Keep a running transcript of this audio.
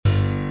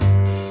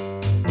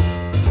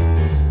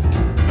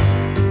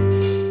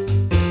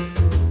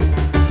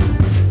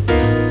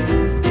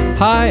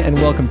Hi, and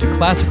welcome to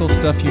Classical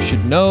Stuff You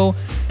Should Know.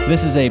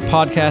 This is a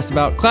podcast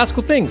about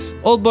classical things.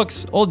 Old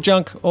books, old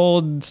junk,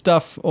 old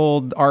stuff,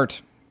 old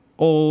art,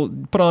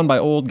 put on by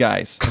old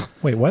guys.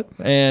 Wait, what?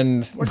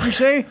 And What'd you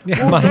say?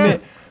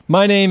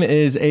 my name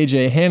is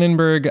AJ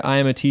Hannenberg. I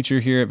am a teacher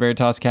here at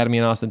Veritas Academy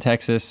in Austin,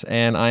 Texas,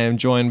 and I am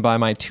joined by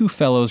my two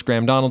fellows,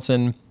 Graham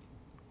Donaldson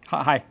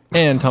Hi.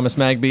 and Thomas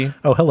Magby.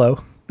 Oh,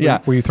 hello.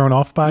 Yeah. Were you thrown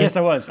off by? Yes,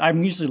 I was.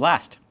 I'm usually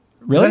last.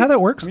 Is that how that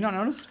works? Have you not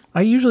noticed?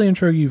 I usually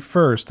intro you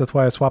first. That's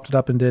why I swapped it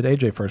up and did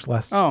AJ first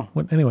last. Oh.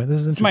 Anyway,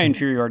 this is It's my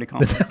interesting. inferiority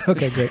complex.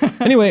 Okay, great.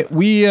 Anyway,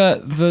 we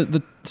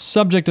the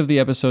subject of the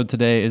episode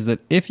today is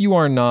that if you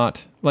are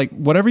not, like,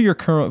 whatever your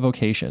current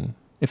vocation,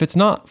 if it's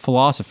not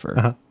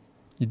philosopher,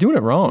 you're doing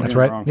it wrong. That's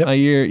Doing it right. wrong. Yep.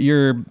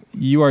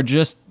 You are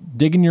just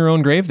digging your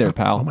own grave there,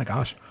 pal. Oh my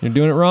gosh. You're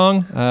doing it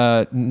wrong,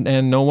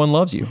 and no one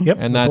loves you. Yep,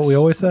 and that's what we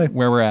always say.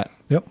 Where we're at.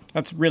 Yep.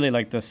 That's really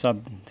like the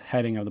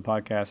subheading of the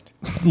podcast.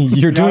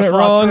 You're doing Not a it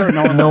wrong.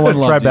 philosopher, No one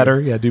loves Try you. better.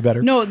 Yeah, do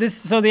better. No,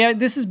 this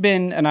has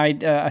been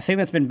I think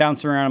that's been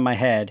bouncing around in my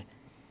head,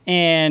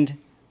 and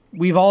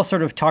we've all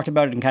sort of talked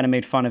about it and kind of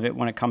made fun of it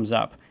when it comes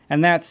up.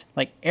 And that's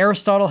like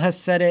Aristotle has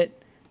said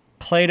it,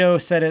 Plato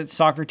said it,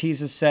 Socrates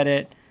has said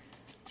it.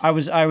 I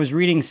was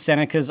reading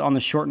Seneca's On the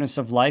Shortness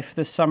of Life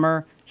this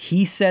summer.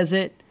 He says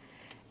it,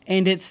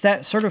 and it's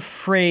that sort of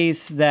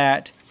phrase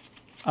that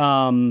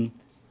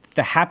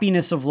the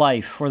happiness of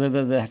life, or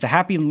the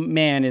happy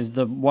man is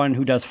the one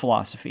who does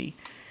philosophy.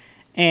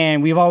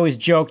 And we've always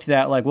joked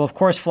that, like, well, of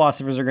course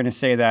philosophers are going to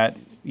say that.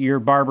 Your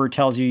barber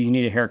tells you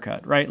need a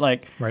haircut, right?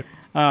 Like, Right.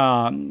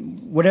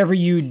 whatever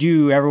you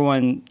do,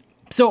 everyone...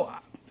 So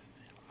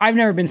I've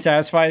never been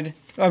satisfied.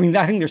 I mean,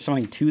 I think there's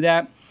something to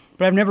that,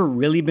 but I've never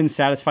really been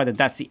satisfied that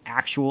that's the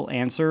actual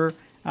answer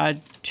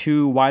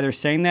to why they're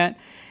saying that.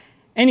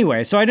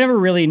 Anyway, so I never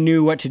really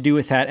knew what to do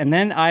with that. And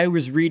then I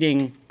was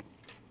reading...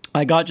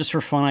 I got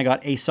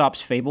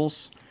Aesop's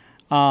Fables,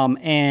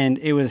 and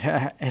it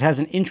has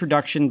an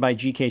introduction by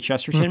G.K.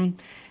 Chesterton,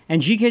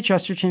 and G.K.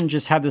 Chesterton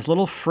just had this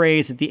little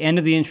phrase at the end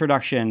of the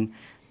introduction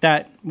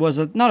that was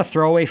not a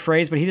throwaway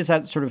phrase, but he just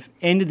had sort of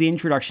ended the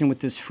introduction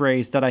with this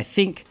phrase that I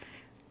think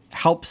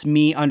helps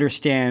me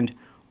understand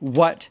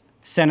what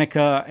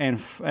Seneca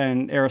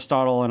and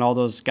Aristotle and all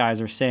those guys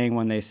are saying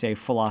when they say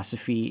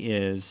philosophy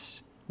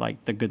is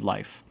like the good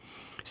life.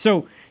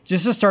 So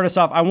just to start us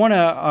off, I want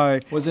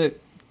to... Was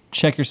it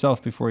check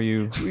yourself before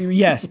you...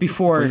 Yes,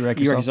 before you wreck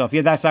you wreck yourself.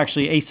 Yeah, that's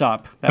actually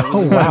Aesop. That was Oh,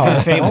 one of wow.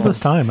 his fables. All this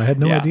time. I had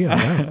no Yeah. idea.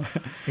 Wow.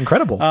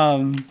 Incredible.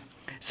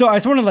 So I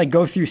just want to like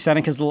go through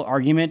Seneca's little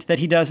argument that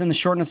he does in The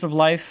Shortness of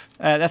Life.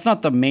 That's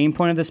not the main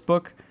point of this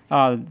book,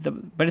 but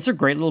it's a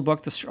great little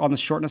book on the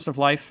shortness of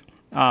life.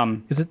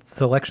 Is it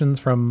selections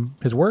from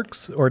his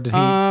works, or did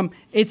he...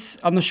 It's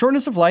on the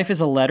shortness of life is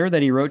a letter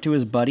that he wrote to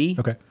his buddy,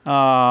 Okay.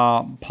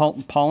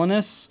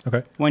 Paulinus,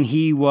 Okay. when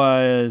he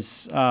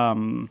was.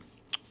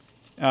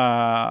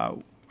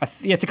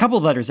 It's a couple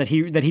of letters that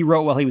he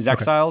wrote while he was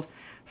exiled.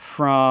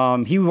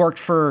 He worked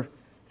for, I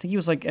think he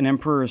was like an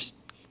emperor's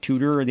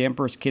tutor or the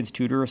emperor's kid's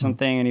tutor or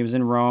something, and he was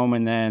in Rome,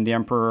 and then the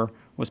emperor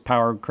was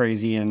power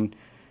crazy and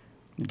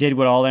did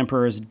what all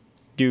emperors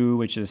do,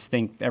 which is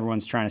think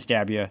everyone's trying to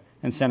stab you.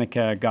 And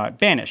Seneca got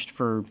banished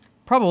for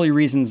probably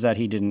reasons that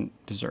he didn't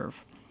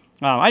deserve.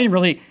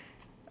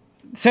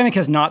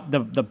 Seneca's not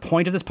the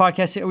point of this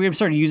podcast. We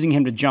started using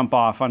him to jump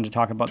off on to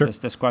talk about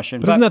this question.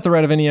 But isn't that the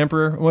right of any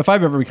emperor? Well, if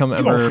I've ever become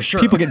emperor, for sure.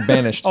 people get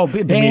banished.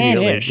 banished.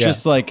 It's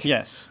just like,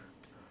 Yes.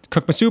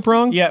 cook my soup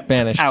wrong? Yep.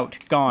 Banished. Out.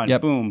 Gone.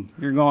 Yep. Boom.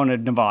 You're going to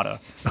Nevada.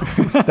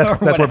 That's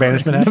where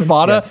banishment happens?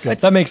 Nevada? Yeah, good.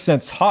 That makes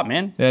sense. It's hot,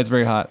 man. Yeah, it's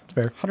very hot.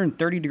 Fair.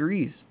 130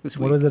 degrees this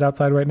week. What is it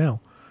outside right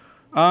now?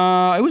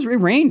 It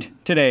rained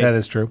today. That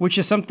is true. Which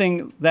is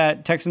something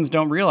that Texans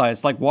don't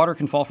realize. Like water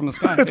can fall from the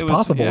sky. It's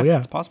possible, yeah.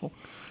 It's possible.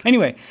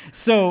 Anyway,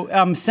 so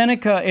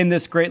Seneca in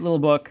this great little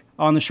book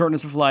on the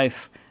shortness of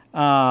life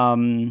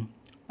this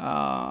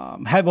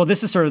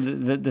is sort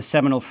of the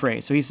seminal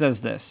phrase. So he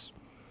says this: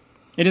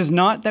 "It is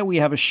not that we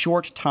have a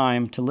short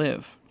time to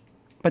live,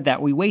 but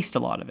that we waste a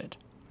lot of it.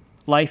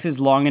 Life is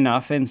long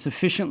enough and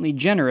sufficiently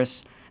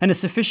generous, and a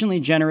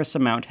sufficiently generous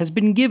amount has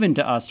been given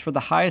to us for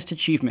the highest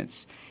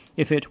achievements,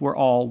 if it were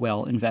all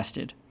well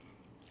invested.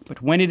 But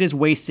when it is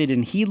wasted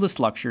in heedless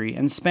luxury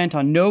and spent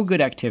on no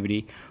good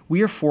activity,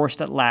 we are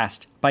forced at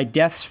last, by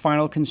death's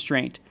final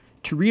constraint,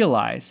 to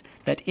realize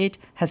that it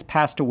has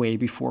passed away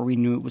before we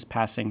knew it was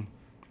passing.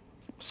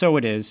 So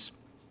it is.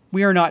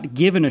 We are not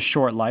given a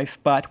short life,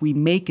 but we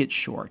make it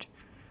short.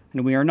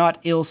 And we are not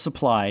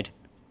ill-supplied,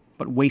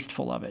 but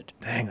wasteful of it."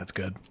 Dang, that's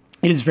good.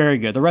 It is very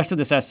good. The rest of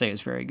this essay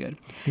is very good.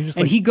 just,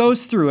 And like, he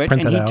goes through it,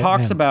 print and he that out,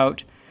 talks man.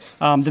 about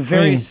the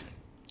various...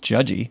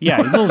 Judgy.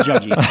 Yeah, a little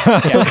judgy.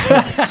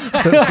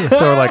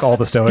 So like all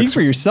the Stoics. Speak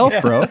for yourself,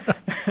 bro.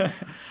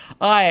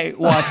 I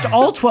watched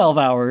all 12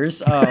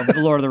 hours of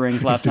The Lord of the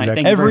Rings last night.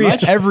 Thank you very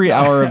much. Every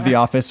hour of The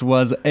Office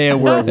was worth it.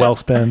 well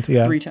spent.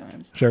 Yeah. 3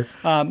 times. Sure.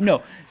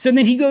 No. So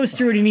then he goes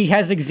through it and he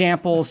has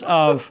examples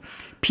of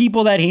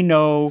people that he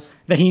knew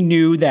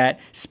that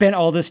spent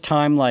all this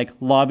time like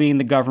lobbying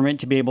the government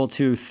to be able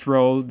to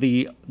throw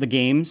the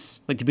games,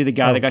 like to be the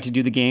guy that got to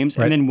do the games.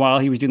 Right. And then while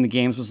he was doing the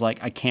games was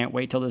like, I can't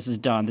wait till this is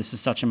done. This is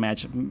such a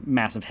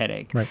massive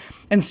headache. Right.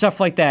 And stuff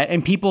like that.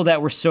 And people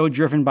that were so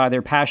driven by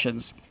their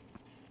passions.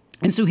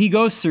 And so he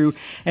goes through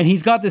and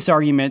he's got this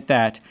argument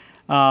that,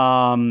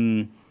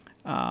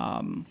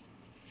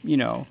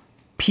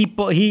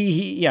 people,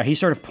 he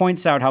sort of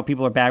points out how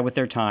people are bad with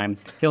their time.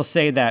 He'll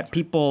say that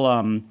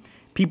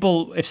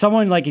people, if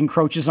someone like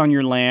encroaches on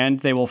your land,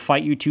 they will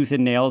fight you tooth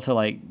and nail to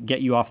like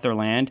get you off their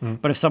land.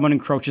 But if someone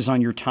encroaches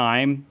on your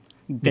time,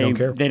 they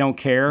don't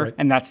care. Right.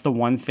 And that's the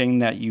one thing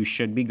that you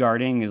should be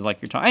guarding is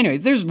like your time. Anyway,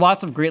 there's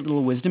lots of great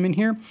little wisdom in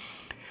here.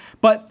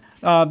 But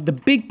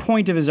the big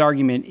point of his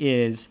argument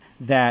is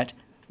that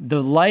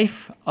the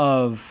life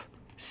of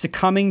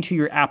succumbing to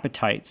your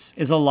appetites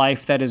is a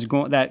life that is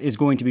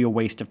going to be a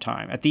waste of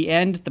time. At the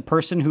end, the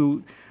person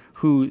who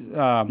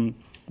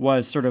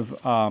was sort of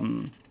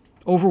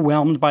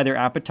overwhelmed by their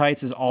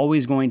appetites is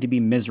always going to be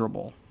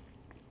miserable.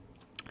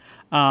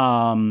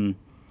 So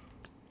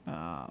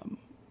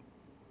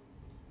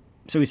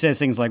he says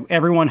things like,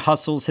 everyone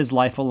hustles his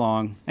life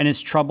along and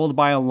is troubled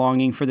by a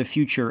longing for the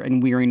future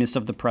and weariness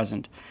of the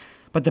present.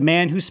 But the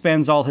man who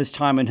spends all his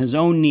time on his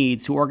own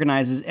needs, who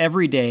organizes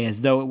every day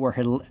as though it were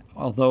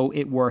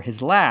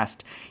his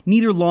last,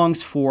 neither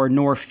longs for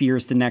nor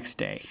fears the next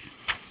day.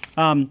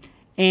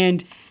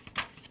 And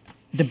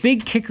the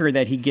big kicker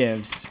that he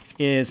gives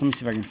is, let me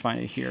see if I can find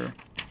it here.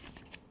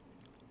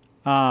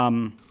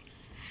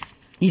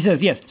 He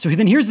says, yes, so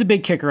then here's the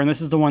big kicker, and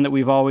this is the one that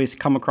we've always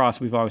come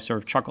across, we've always sort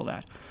of chuckled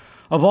at.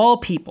 Of all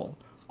people,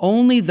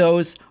 only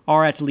those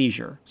are at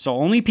leisure. So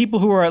only people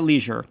who are at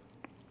leisure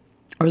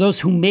are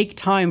those who make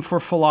time for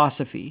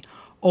philosophy.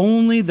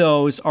 Only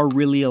those are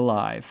really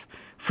alive.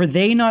 For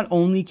they not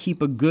only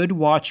keep a good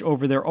watch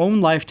over their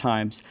own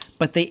lifetimes,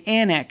 but they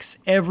annex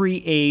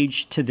every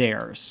age to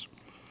theirs.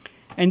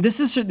 And this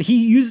is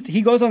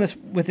he goes on this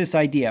with this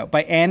idea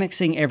by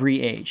annexing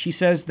every age. He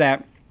says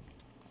that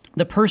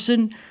the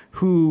person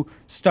who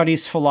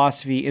studies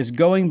philosophy is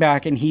going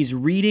back and he's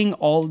reading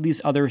all of these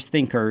other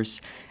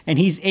thinkers, and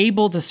he's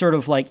able to sort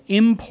of like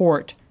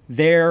import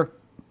their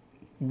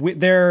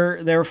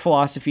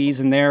philosophies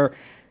and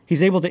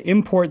he's able to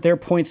import their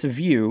points of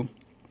view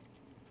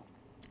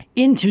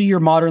into your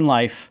modern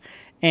life,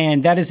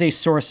 and that is a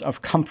source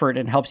of comfort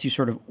and helps you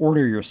sort of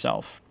order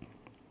yourself.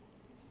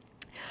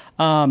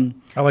 I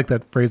like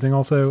that phrasing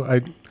also.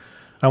 I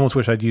almost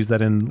wish I'd used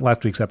that in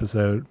last week's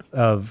episode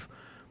of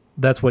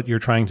that's what you're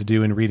trying to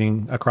do in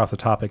reading across a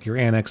topic. You're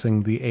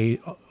annexing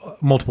the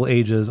multiple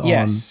ages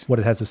on what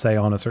it has to say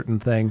on a certain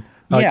thing.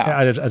 Yeah.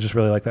 I just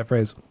really like that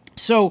phrase.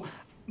 So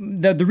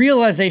the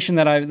realization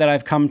that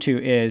I've come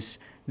to is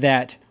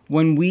that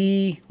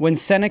when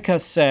Seneca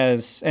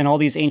says, and all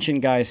these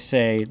ancient guys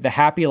say, the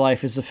happy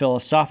life is the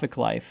philosophic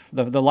life,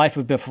 the life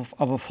of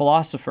a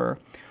philosopher,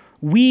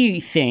 we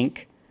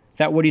think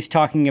that what he's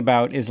talking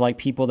about is like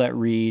people that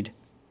read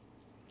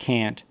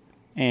Kant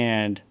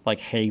and like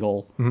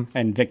Hegel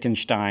and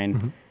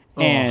Wittgenstein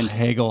and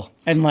Hegel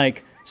and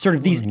like sort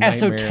of these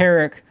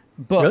esoteric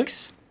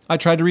books. Really? I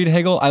tried to read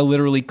Hegel. I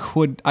literally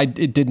could.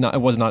 It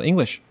was not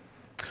English.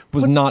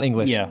 Not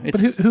English. Yeah. But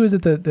who is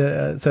it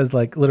that says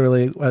like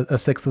literally a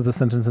sixth of the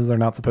sentences are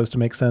not supposed to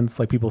make sense?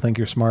 Like people think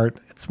you're smart.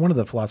 It's one of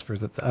the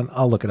philosophers.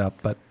 I'll look it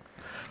up, but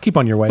keep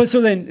on your way. But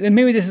so then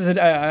maybe this is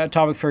a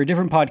topic for a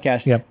different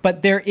podcast. Yep.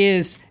 But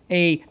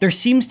there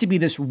seems to be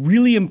this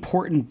really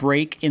important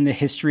break in the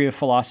history of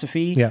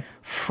philosophy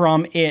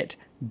from it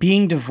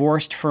being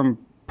divorced from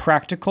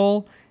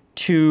practical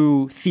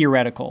to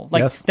theoretical.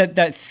 Like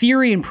that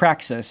theory and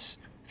praxis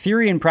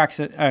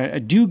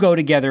do go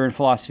together in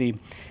philosophy.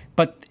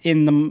 But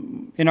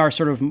in our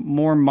sort of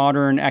more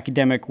modern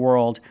academic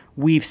world,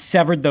 we've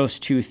severed those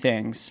two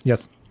things.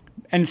 Yes.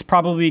 And it's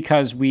probably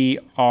because we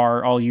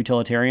are all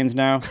utilitarians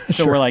now.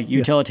 So we're like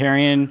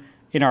utilitarian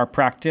in our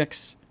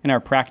practice,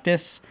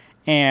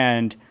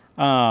 and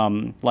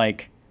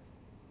like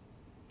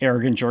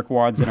arrogant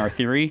jerkwads in our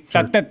theory.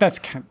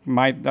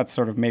 That's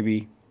sort of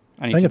maybe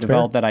I need to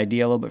develop that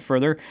idea a little bit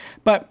further.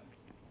 But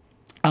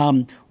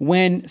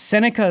when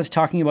Seneca is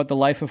talking about the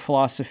life of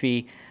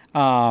philosophy,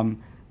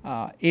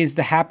 is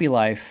the happy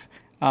life.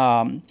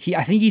 I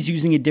think he's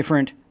using a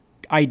different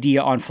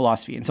idea on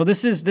philosophy, and so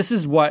this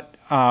is what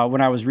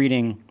when I was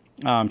reading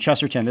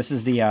Chesterton, this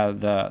is the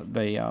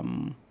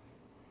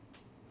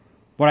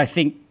what I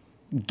think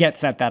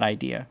gets at that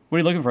idea. What are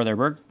you looking for there,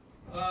 Berg?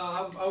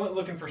 I went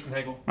looking for some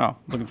Hegel. Oh,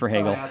 looking for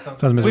Hegel.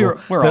 Sounds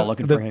miserable. We're all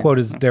looking for Hegel. The quote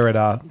is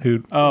Derrida,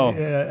 who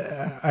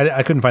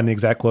I couldn't find the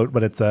exact quote,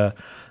 but it's the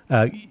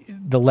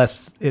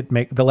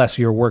less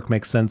your work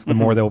makes sense, the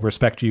more they'll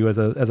respect you as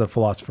a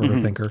philosopher or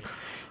thinker.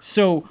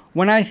 So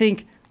when I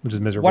think, which is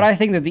miserable. What I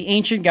think that the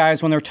ancient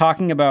guys, when they're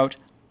talking about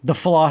the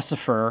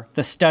philosopher,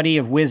 the study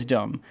of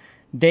wisdom,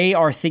 they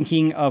are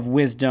thinking of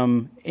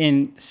wisdom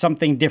in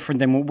something different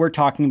than what we're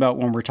talking about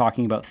when we're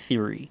talking about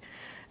theory.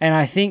 And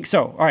I think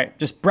so. All right,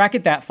 just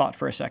bracket that thought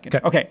for a second.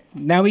 Okay,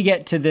 now we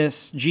get to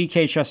this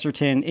G.K.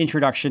 Chesterton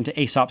introduction to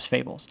Aesop's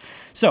Fables.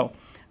 So,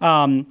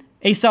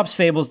 Aesop's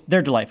Fables,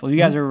 they're delightful. You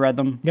guys ever read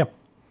them? Yeah.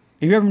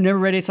 Have you ever never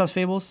read Aesop's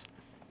Fables?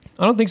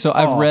 I don't think so.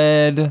 I've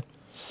read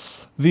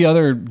the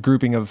other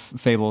grouping of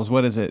fables.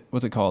 What is it?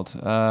 What's it called?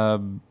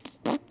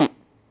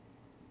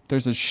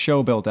 There's a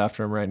show built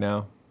after him right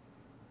now.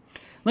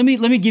 Let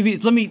me give you.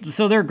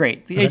 So they're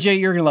great. Okay. AJ,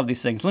 you're gonna love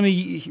these things. Let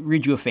me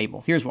read you a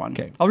fable. Here's one.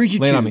 Okay. I'll read you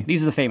Lay it on two. me.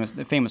 These are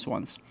the famous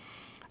ones.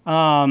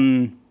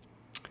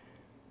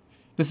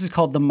 This is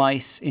called The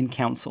Mice in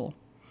Council.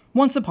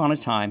 Once upon a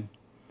time,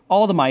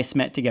 all the mice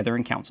met together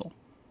in council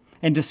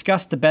and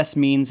discussed the best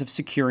means of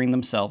securing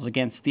themselves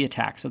against the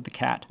attacks of the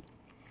cat.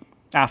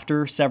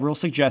 After several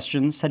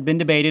suggestions had been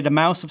debated, a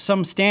mouse of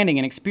some standing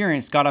and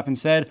experience got up and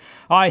said,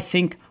 "I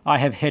think I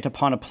have hit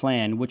upon a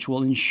plan which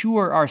will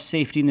ensure our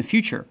safety in the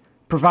future,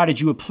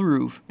 provided you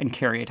approve and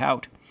carry it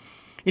out.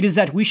 It is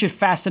that we should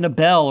fasten a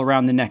bell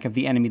around the neck of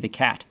the enemy the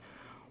cat,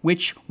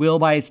 which will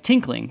by its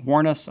tinkling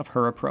warn us of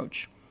her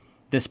approach."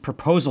 This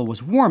proposal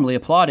was warmly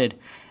applauded,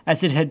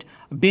 as it had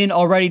been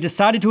already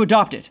decided to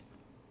adopt it,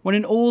 when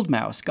an old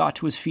mouse got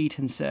to his feet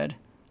and said,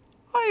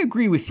 "I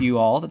agree with you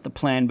all that the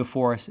plan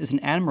before us is an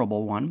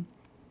admirable one,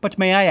 but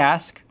may I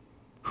ask,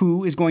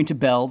 who is going to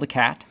bell the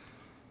cat?"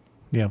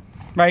 Yeah.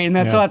 Right, and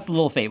so that's a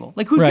little fable.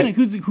 Like Right.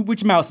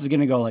 which mouse is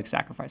gonna go like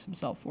sacrifice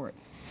himself for it?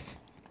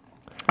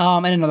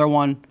 And another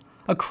one,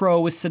 a crow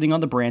was sitting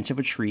on the branch of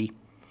a tree,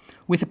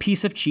 with a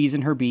piece of cheese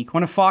in her beak,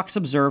 when a fox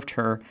observed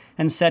her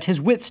and set his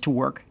wits to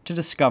work to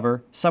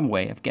discover some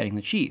way of getting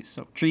the cheese.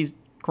 So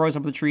crow's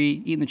up the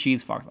tree, eating the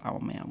cheese. Fox, oh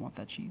man, I want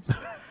that cheese.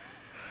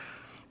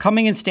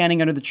 Coming and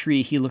standing under the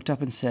tree, he looked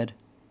up and said,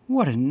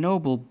 "What a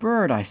noble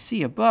bird I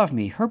see above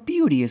me. Her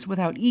beauty is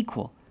without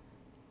equal.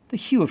 The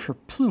hue of her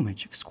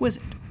plumage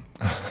exquisite.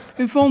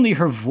 If only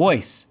her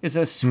voice is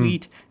as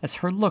sweet as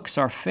her looks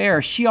are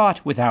fair, she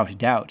ought, without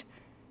doubt,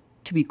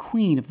 to be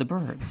queen of the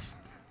birds."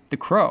 The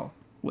crow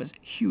was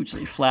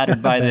hugely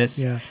flattered by this,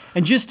 yeah.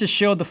 and just to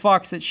show the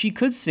fox that she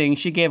could sing,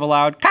 she gave a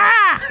loud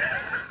caw.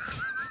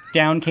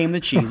 Down came the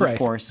cheese, Right. of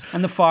course,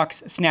 and the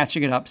fox,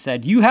 snatching it up,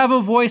 said, "You have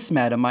a voice,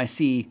 madam, I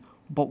see,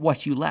 but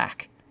what you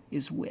lack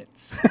is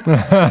wits."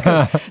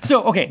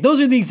 So, okay, those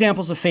are the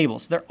examples of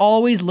fables. They're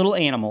always little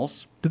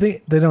animals. Do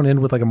they don't end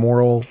with like a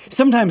moral?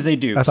 Sometimes they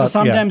do. I So thought-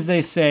 sometimes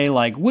they say,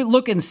 like,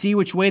 look and see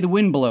which way the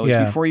wind blows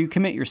Yeah. before you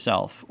commit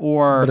yourself.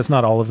 Or But it's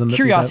not all of them that do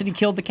that. curiosity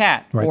killed the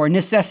cat. Right. Or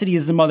necessity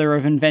is the mother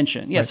of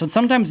invention. Yeah, Right. so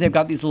sometimes they've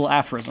got these little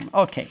aphorisms.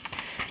 Okay.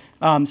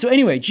 So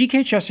anyway,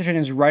 G.K. Chesterton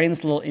is writing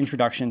this little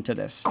introduction to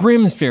this.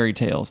 Grimm's fairy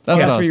tales.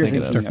 That's what I was you're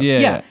thinking of. of.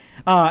 Yeah.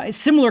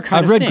 Similar kind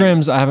I've of read thing.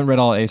 Grimm's. I haven't read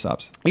all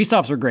Aesop's.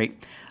 Aesop's are great.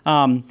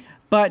 So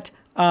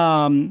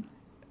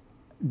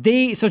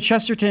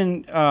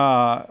Chesterton,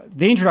 the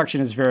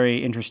introduction is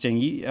very interesting.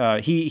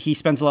 He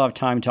spends a lot of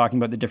time talking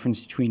about the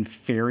difference between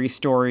fairy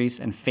stories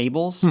and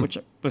fables, which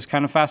was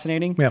kind of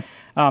fascinating. Yeah.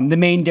 The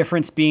main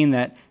difference being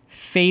that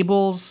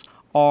fables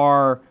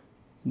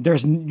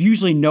there's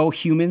usually no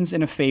humans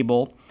in a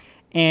fable,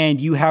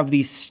 and you have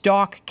these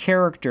stock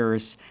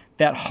characters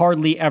that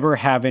hardly ever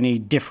have any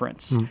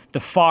difference. The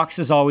fox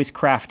is always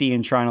crafty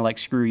and trying to like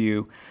screw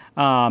you.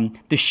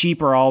 The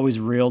sheep are always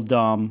real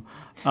dumb.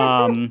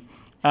 The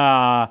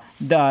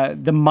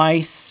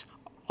mice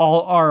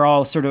are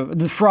all sort of,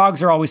 the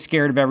frogs are always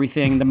scared of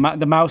everything.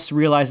 The mouse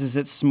realizes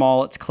it's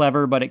small, it's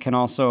clever, but it's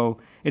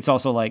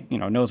also like,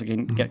 knows it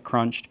can get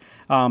crunched.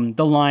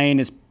 The lion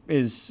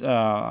is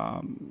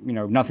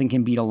nothing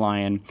can beat a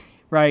lion,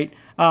 right?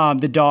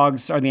 The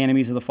dogs are the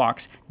enemies of the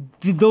fox.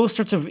 Those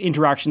sorts of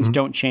interactions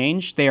don't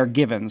change. They are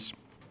givens.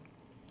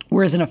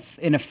 Whereas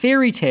in a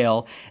fairy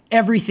tale,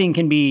 everything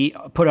can be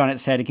put on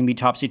its head. It can be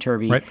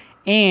topsy-turvy. Right.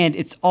 And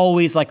it's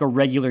always like a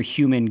regular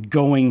human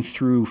going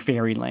through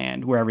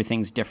fairyland where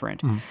everything's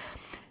different.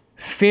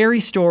 Fairy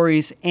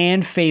stories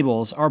and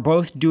fables are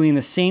both doing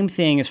the same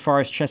thing as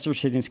far as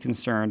Chesterton is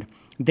concerned.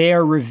 They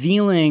are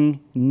revealing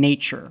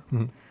nature.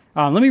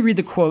 Let me read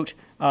the quote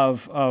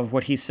of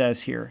what he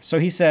says here. So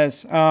he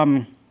says,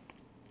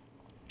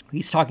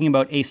 he's talking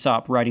about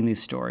Aesop writing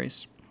these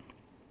stories.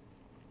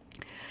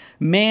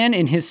 "Man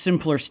in his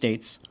simpler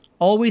states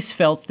always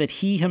felt that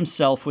he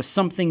himself was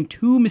something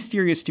too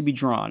mysterious to be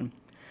drawn.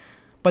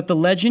 But the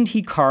legend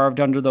he carved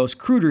under those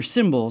cruder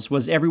symbols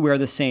was everywhere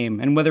the same,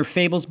 and whether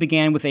fables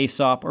began with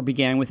Aesop or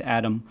began with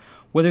Adam,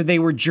 whether they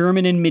were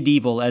German and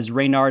medieval as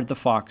Reynard the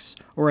Fox,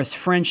 or as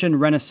French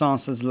and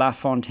Renaissance as La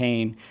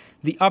Fontaine,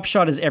 the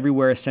upshot is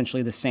everywhere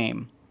essentially the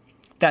same.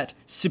 That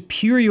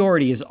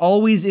superiority is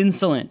always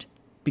insolent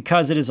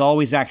because it is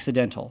always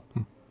accidental.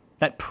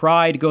 That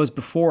pride goes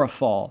before a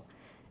fall,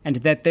 and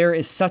that there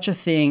is such a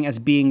thing as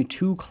being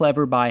too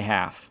clever by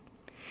half.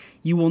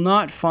 You will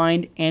not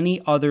find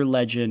any other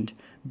legend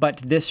but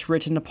this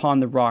written upon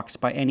the rocks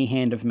by any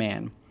hand of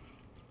man.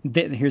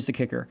 Here's the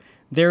kicker.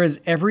 There is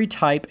every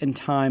type and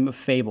time of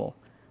fable,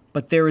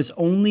 but there is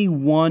only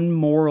one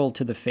moral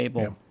to the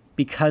fable,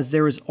 because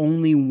there is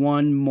only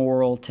one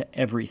moral to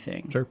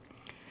everything." Sure.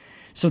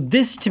 So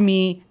this, to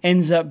me,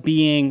 ends up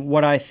being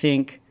what I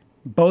think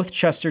both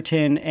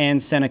Chesterton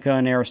and Seneca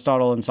and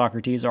Aristotle and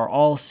Socrates are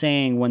all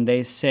saying when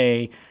they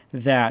say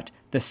that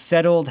the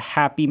settled,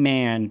 happy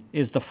man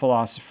is the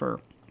philosopher.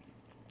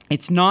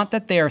 It's not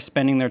that they are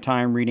spending their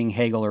time reading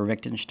Hegel or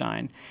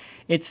Wittgenstein.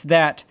 It's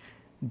that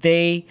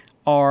they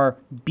are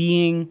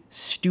being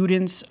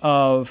students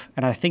of,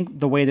 and I think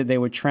the way that they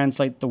would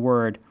translate the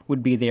word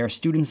would be they are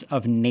students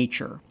of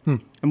nature.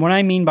 And what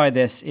I mean by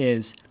this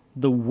is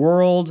the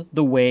world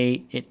the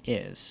way it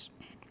is.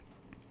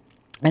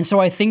 And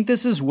so I think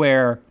this is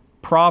where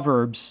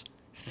proverbs,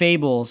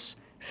 fables,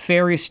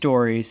 fairy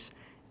stories,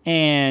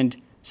 and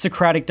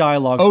Socratic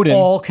dialogues Odin.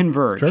 all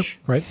converge.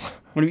 Sure, right?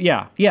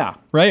 Yeah.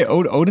 Right?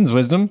 Odin's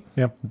wisdom.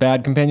 Yeah.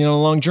 Bad companion on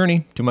a long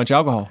journey. Too much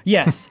alcohol.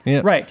 Yes.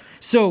 Yeah. Right.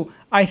 So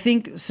I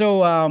think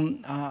so.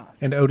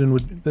 And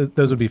Odin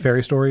those would be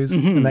fairy stories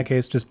in that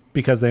case, just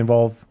because they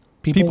involve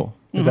people.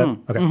 Is that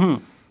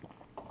okay?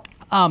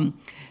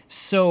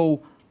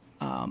 So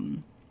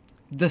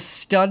the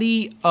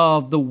study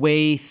of the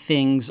way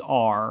things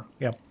are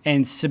Yep.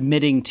 and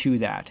submitting to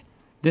that.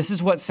 This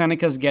is what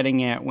Seneca's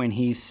getting at when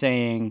he's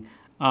saying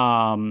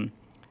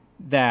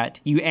that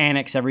you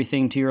annex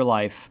everything to your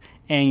life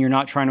and you're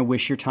not trying to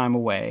wish your time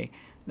away.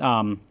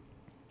 And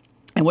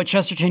what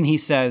Chesterton, he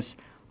says,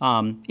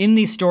 in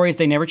these stories,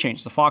 they never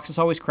change. The fox is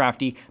always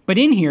crafty. But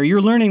in here,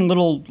 you're learning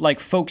little, like,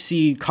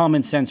 folksy,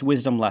 common sense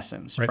wisdom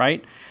lessons,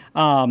 right?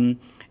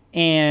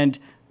 And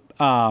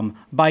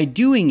by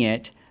doing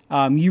it,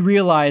 you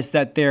realize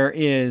that there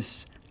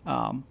is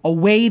a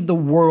way the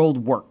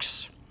world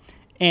works.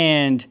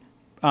 And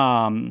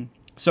so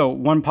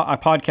a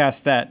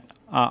podcast that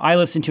I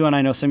listen to, and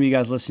I know some of you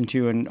guys listen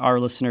to, and our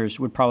listeners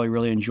would probably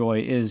really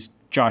enjoy, is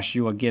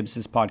Joshua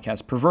Gibbs'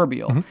 podcast,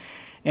 Proverbial.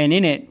 And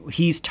in it,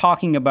 he's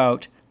talking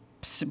about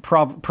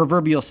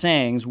proverbial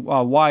sayings,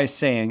 wise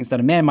sayings that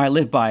a man might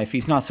live by if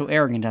he's not so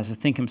arrogant as to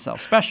think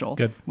himself special.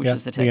 Good. Which Yeah,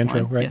 is the the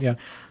intro, tagline. right, Yes.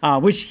 yeah.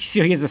 Which,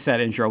 so he has a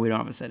set intro. We don't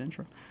have a set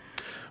intro.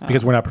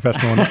 Because we're not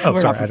professional enough.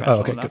 We're not professional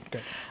okay, enough.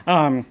 good.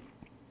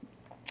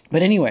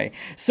 But anyway,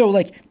 so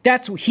like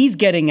that's he's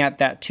getting at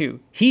that too.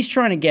 He's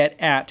trying to get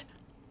at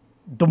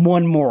the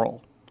one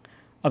moral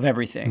of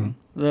everything.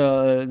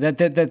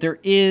 That there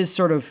is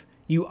sort of,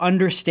 you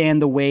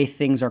understand the way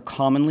things are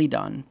commonly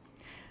done.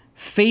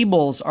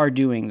 Fables are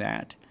doing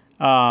that.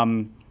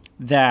 The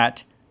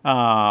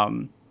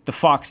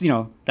fox,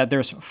 that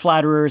there's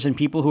flatterers and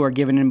people who are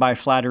given in by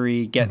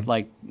flattery get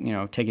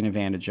taken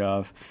advantage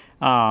of.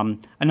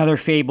 Another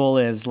fable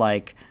is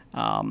like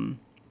a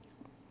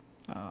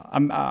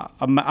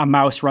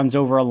mouse runs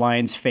over a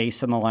lion's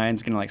face and the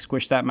lion's gonna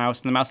squish that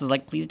mouse, and the mouse is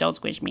like, please don't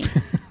squish me.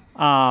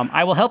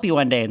 I will help you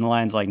one day. And the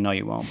lion's like, no,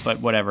 you won't, but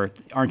whatever.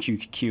 Aren't you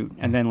cute?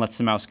 And then lets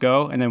the mouse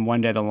go. And then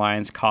one day the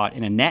lion's caught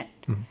in a net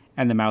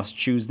and the mouse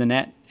chews the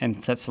net and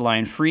sets the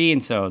lion free.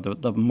 And so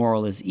the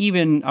moral is,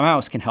 even a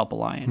mouse can help a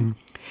lion.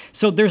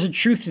 So there's a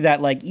truth to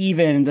that. Like,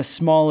 even the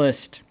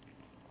smallest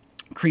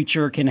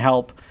creature can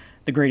help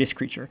the greatest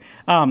creature.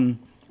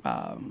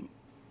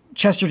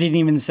 Chesterton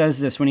even says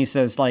this when he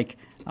says, the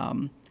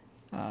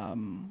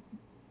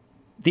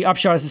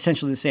upshot is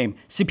essentially the same.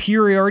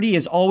 Superiority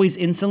is always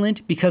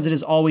insolent because it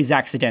is always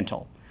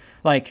accidental.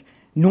 Like,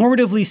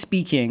 normatively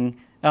speaking,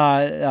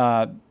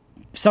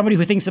 somebody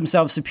who thinks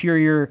themselves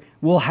superior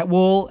will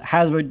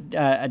have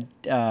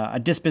a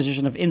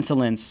disposition of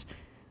insolence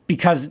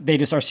because they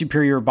just are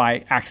superior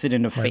by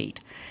accident of fate.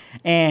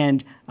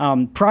 And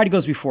pride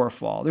goes before a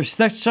fall. There's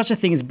such a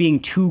thing as being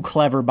too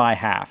clever by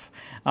half.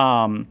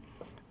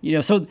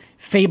 So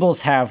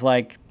fables have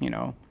a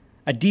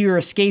deer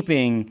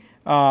escaping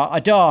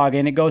a dog,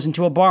 and it goes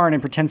into a barn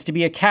and pretends to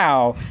be a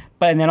cow,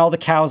 and then all the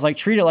cows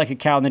treat it like a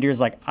cow, and the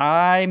deer's like,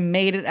 I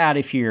made it out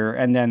of here,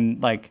 and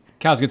then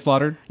Cows get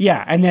slaughtered.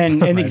 Yeah, and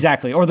then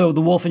exactly, or the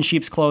wolf in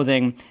sheep's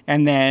clothing,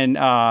 and then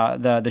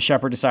the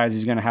shepherd decides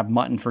he's going to have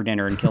mutton for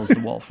dinner and kills the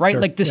wolf, right?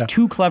 Sure,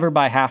 Too clever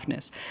by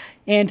halfness,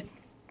 and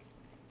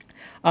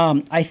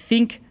I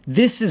think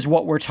this is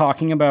what we're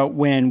talking about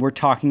when we're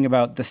talking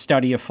about the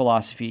study of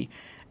philosophy.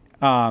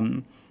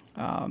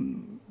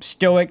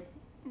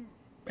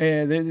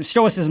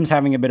 Stoicism's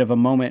having a bit of a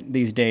moment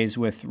these days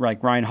with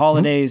Ryan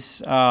Holiday's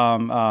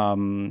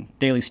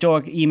Daily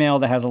Stoic email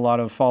that has a lot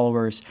of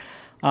followers.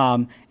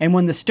 And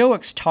when the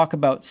Stoics talk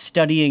about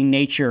studying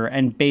nature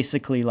and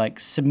basically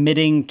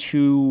submitting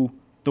to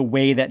the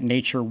way that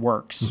nature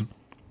works,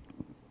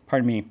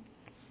 pardon me,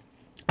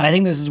 I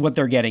think this is what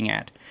they're getting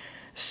at.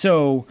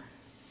 So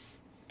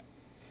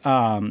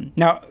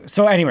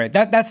anyway,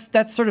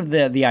 that's sort of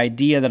the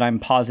idea that I'm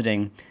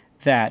positing,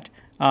 that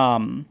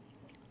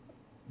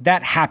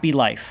that happy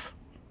life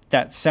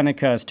that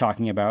Seneca is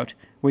talking about,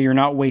 where you're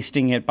not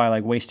wasting it by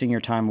wasting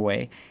your time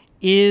away,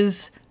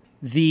 is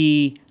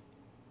the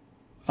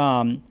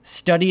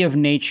study of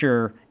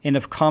nature and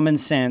of common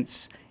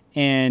sense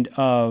and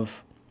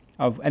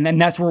and then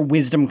that's where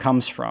wisdom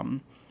comes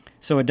from.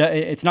 So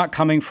it's not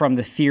coming from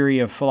the theory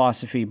of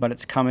philosophy, but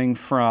it's coming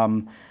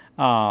from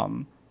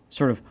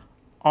sort of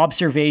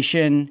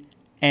observation,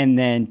 and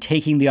then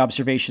taking the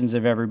observations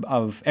of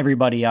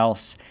everybody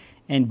else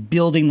and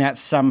building that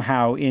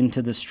somehow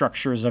into the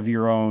structures of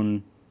your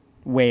own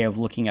way of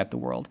looking at the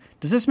world.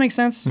 Does this make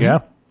sense? Yeah.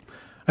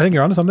 I think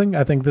you're onto something.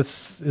 I think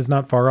this is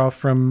not far off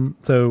from,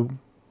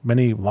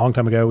 long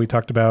time ago, we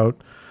talked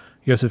about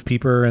Josef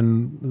Pieper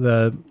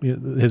and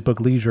his book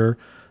Leisure.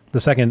 The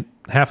second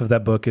half of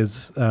that book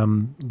is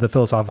The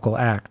Philosophical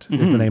Act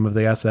is the name of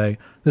the essay.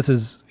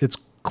 It's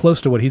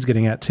close to what he's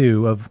getting at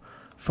too, of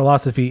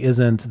philosophy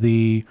isn't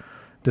the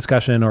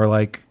discussion or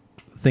like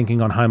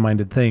thinking on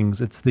high-minded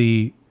things. It's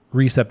the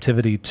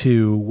receptivity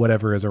to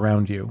whatever is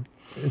around you.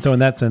 And so in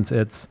that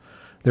sense,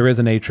 there is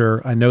a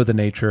nature, I know the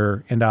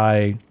nature, and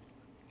I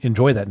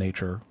enjoy that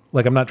nature.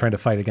 Like I'm not trying to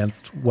fight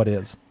against what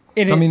is.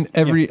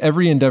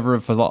 Every endeavor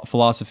of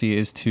philosophy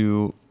is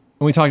to,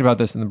 and we talked about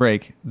this in the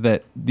break,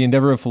 that the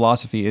endeavor of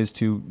philosophy is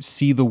to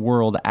see the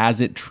world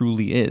as it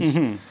truly is,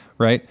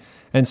 right?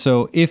 And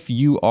so if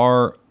you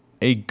are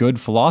a good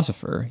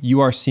philosopher,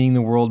 you are seeing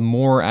the world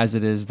more as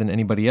it is than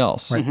anybody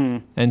else.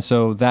 Right. And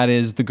so that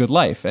is the good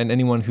life. And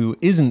anyone who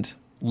isn't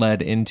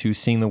led into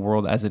seeing the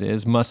world as it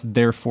is must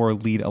therefore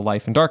lead a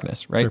life in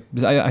darkness, right?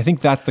 Sure. I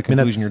think that's the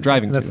conclusion you're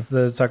driving to. This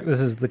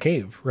is the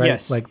cave, right?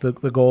 Yes. Like the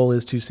goal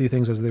is to see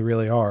things as they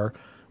really are,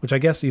 which I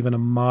guess even a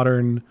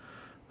modern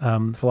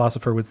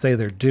philosopher would say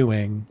they're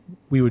doing.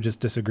 We would just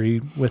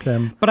disagree with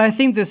them. But I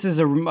think this is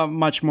a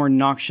much more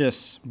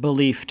noxious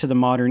belief to the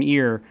modern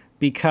ear,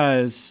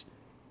 because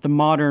the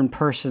modern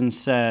person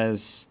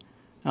says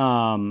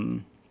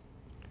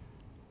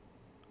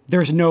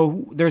there's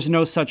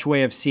no such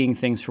way of seeing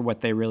things for what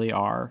they really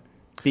are,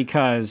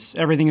 because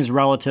everything is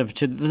relative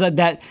to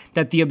that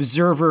the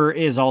observer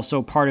is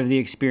also part of the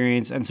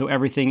experience, and so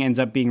everything ends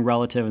up being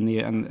relative,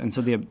 and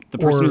so the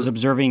person who's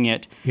observing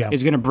it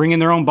is going to bring in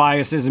their own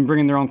biases and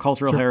bring in their own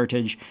cultural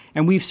heritage,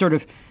 and we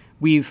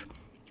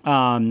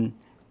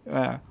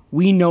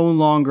no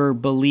longer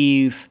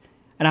believe,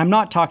 and I'm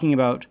not talking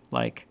about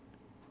like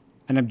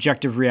an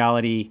objective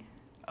reality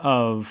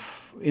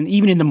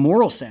even in the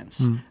moral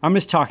sense. I'm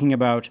just talking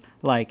about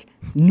like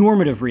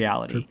normative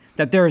reality,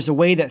 that there is a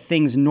way that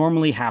things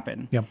normally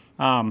happen. Yeah.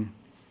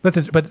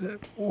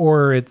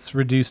 Or it's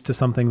reduced to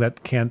something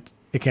that can't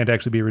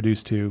actually be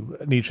reduced to.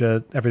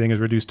 Nietzsche, everything is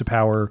reduced to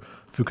power.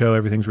 Foucault,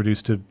 everything's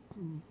reduced to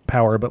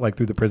power, but like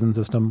through the prison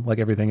system, like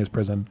everything is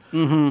prison.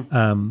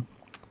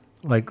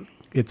 Like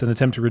it's an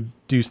attempt to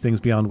reduce things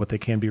beyond what they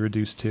can be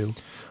reduced to.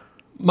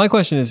 My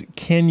question is,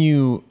 can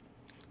you,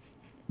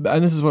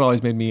 and this is what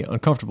always made me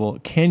uncomfortable,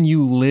 can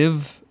you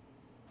live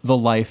the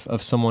life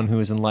of someone who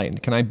is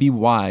enlightened? Can I be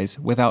wise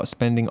without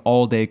spending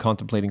all day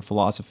contemplating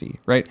philosophy,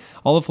 right?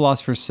 All the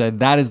philosophers said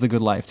that is the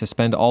good life, to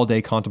spend all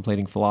day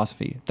contemplating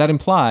philosophy. That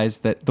implies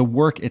that the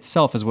work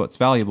itself is what's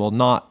valuable,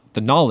 not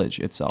the knowledge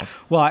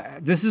itself. Well,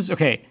 this is,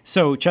 okay,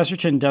 so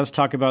Chesterton does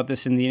talk about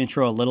this in the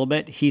intro a little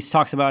bit. He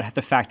talks about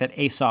the fact that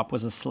Aesop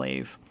was a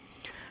slave.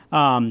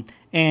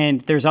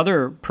 And there's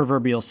other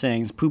proverbial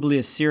sayings.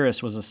 Publius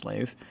Syrus was a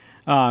slave.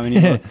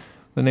 The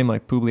name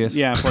like Publius.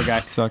 Yeah, poor guy.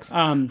 Sucks.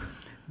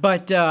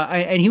 But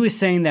he was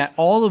saying that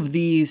all of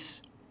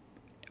these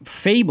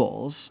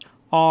fables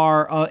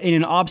are in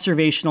an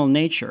observational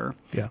nature.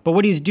 Yeah. But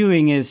what he's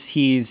doing is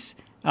he's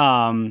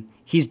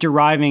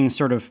deriving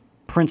sort of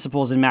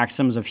principles and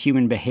maxims of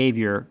human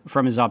behavior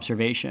from his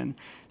observation.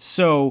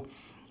 So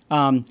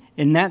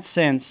in that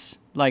sense,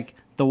 like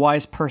the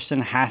wise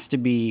person has to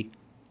be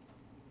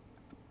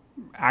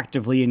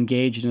actively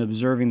engaged in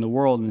observing the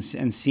world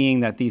and seeing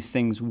that these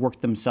things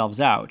work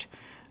themselves out.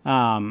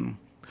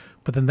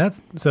 But then that's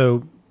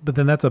a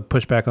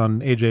pushback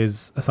on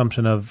AJ's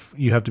assumption of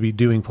you have to be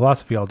doing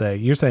philosophy all day.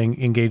 You're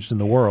saying engaged in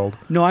the world.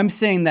 No, I'm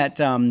saying that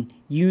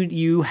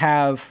you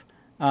have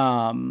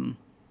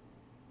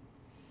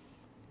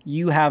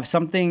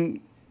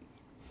something.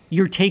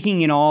 You're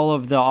taking in all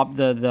of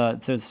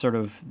the sort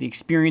of the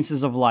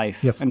experiences of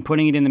life, yes, and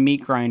putting it in the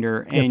meat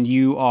grinder, yes, and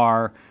you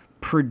are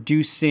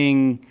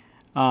producing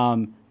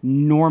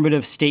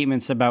normative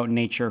statements about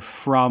nature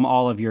from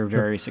all of your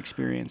various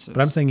experiences.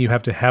 But I'm saying you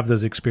have to have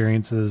those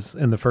experiences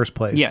in the first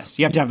place. Yes,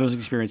 you have to have those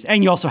experiences.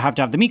 And you also have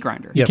to have the meat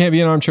grinder. You can't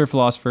be an armchair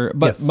philosopher.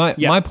 But yes,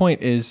 my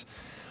point is,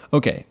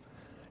 okay,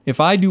 if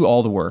I do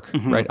all the work,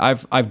 right,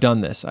 I've done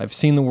this. I've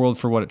seen the world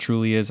for what it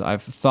truly is.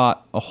 I've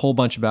thought a whole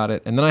bunch about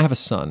it. And then I have a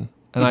son.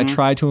 And I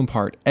try to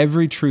impart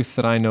every truth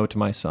that I know to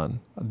my son.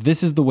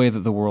 This is the way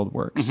that the world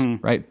works,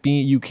 right?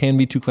 You can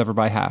be too clever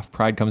by half.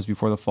 Pride comes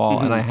before the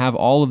fall. And I have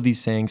all of these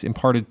sayings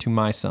imparted to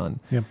my son.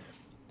 Yeah.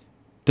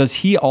 Does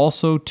he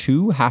also,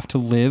 too, have to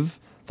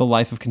live the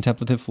life of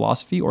contemplative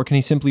philosophy? Or can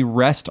he simply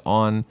rest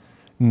on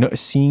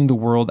seeing the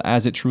world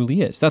as it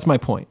truly is? That's my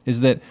point,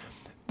 is that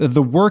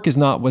the work is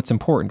not what's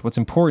important. What's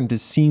important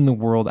is seeing the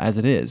world as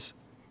it is.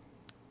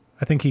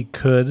 I think he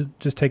could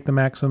just take the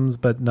maxims,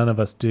 but none of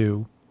us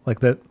do.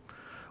 Like that.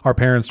 Our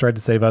parents tried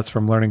to save us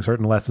from learning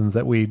certain lessons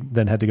that we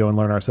then had to go and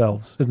learn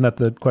ourselves. Isn't that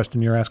the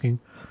question you're asking?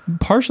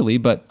 Partially,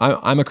 but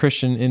I'm a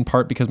Christian in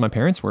part because my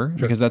parents were,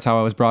 because that's how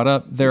I was brought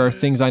up. There are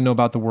things I know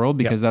about the world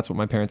because that's what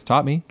my parents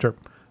taught me. Sure.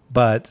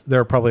 But there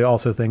are probably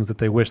also things that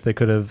they wish they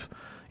could have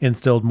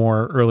instilled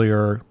more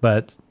earlier,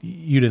 but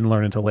you didn't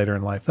learn until later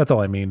in life. That's all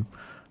I mean.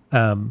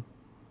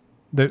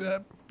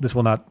 This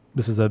will not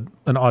this is an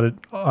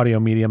audio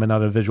medium and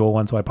not a visual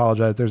one, so I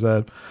apologize. There's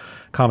a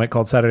comic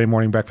called Saturday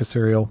Morning Breakfast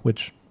Cereal,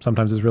 which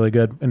sometimes is really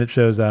good, and it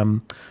shows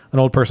an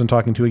old person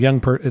talking to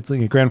it's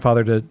like a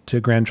grandfather to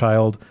a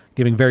grandchild,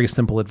 giving very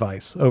simple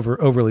advice,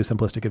 overly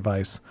simplistic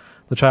advice.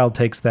 The child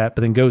takes that,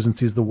 but then goes and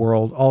sees the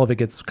world. All of it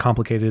gets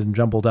complicated and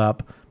jumbled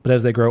up, but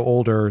as they grow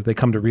older, they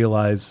come to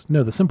realize,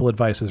 no, the simple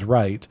advice is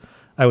right.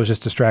 I was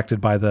just distracted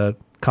by the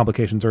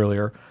complications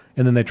earlier.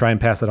 And then they try and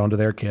pass that on to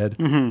their kid.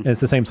 Mm-hmm. And it's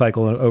the same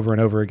cycle over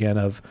and over again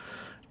of,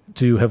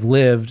 to have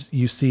lived,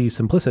 you see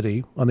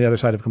simplicity on the other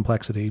side of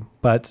complexity,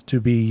 but to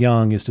be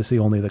young is to see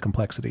only the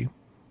complexity.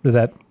 Does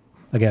that,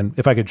 again,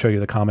 if I could show you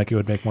the comic, it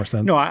would make more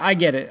sense. No, I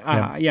get it.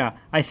 Yeah.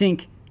 I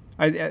think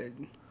it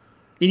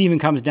even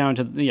comes down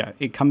to,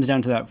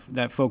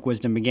 that folk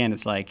wisdom again.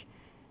 It's like,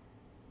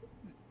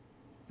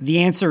 the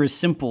answer is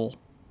simple,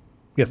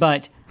 yes,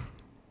 but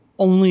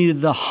only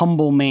the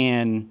humble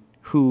man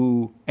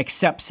who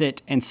accepts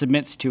it and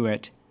submits to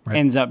it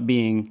ends up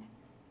being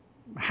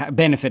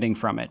benefiting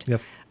from it.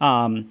 Yes.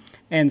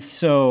 And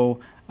so,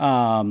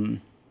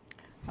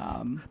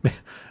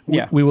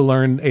 we will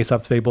learn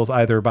Aesop's fables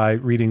either by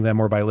reading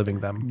them or by living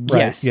them. Right?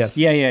 Yes. Yes.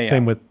 Yeah.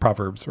 Same with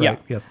Proverbs, right?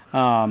 Yeah. Yes.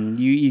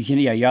 You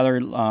either,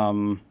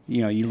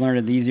 you learn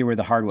it the easy way or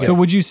the hard way. So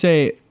would you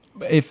say,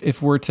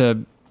 if we're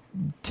to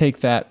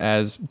take that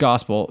as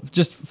gospel,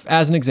 just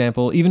as an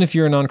example, even if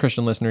you're a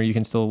non-Christian listener, you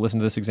can still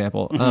listen to this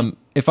example. Mm-hmm.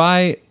 If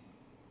I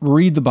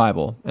read the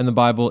Bible, and the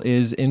Bible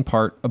is in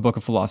part a book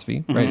of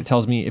philosophy, right?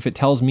 If it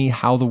tells me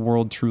how the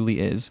world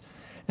truly is,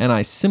 and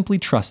I simply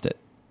trust it,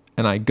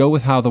 and I go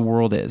with how the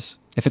world is,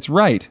 if it's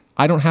right,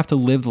 I don't have to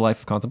live the life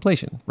of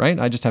contemplation, right?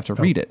 I just have to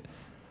read it.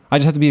 I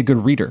just have to be a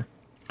good reader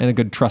and a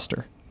good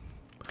truster.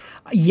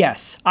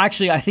 Yes.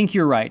 Actually, I think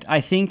you're right. I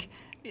think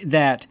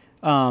that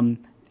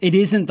it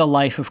isn't the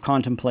life of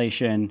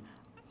contemplation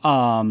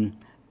that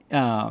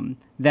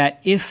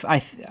if I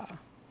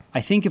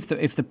think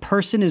if the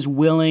person is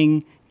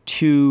willing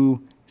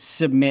to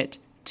submit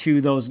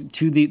to those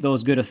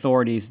good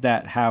authorities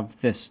that have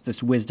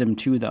this wisdom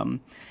to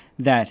them,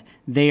 that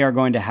they are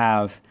going to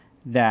have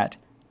that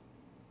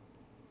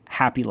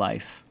happy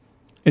life.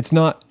 It's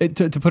not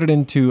to put it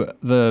into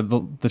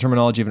the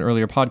terminology of an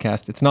earlier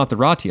podcast. It's not the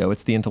ratio;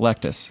 it's the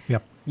intellectus.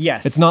 Yep.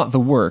 Yes. It's not the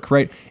work,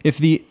 right? If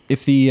the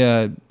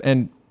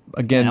and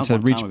again, Man, to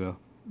reach, that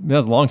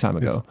was a long time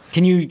ago.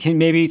 Yes. Can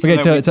maybe to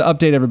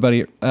update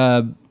everybody?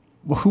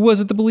 Who was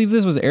it that believed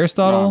this? Was it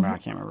Aristotle? No, I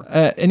can't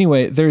remember.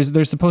 Anyway,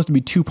 there's supposed to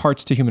be two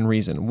parts to human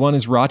reason. One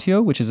is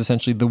ratio, which is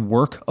essentially the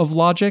work of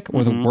logic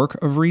or the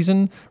work of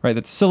reason, right?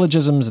 That's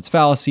syllogisms, it's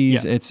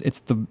fallacies, it's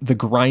the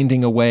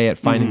grinding away at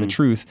finding the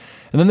truth.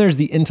 And then there's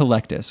the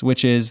intellectus,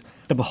 which is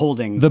the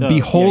beholding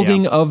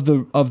of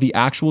the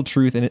actual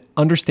truth and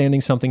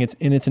understanding something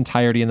in its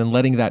entirety and then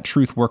letting that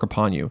truth work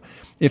upon you.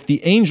 If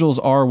the angels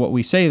are what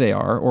we say they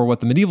are, or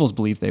what the medievals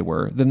believe they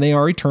were, then they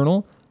are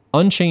eternal,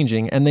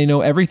 unchanging, and they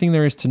know everything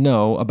there is to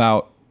know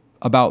about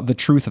the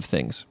truth of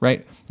things,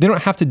 right? They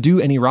don't have to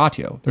do any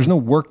ratio. There's no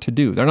work to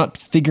do. They're not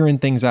figuring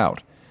things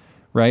out,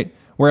 right?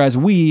 Whereas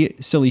we,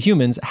 silly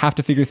humans, have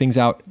to figure things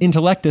out.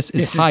 Intellectus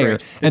is higher.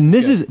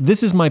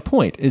 This is my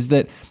point, is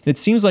that it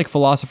seems like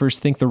philosophers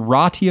think the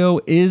ratio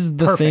is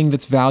the thing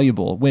that's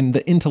valuable, when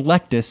the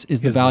intellectus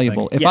is the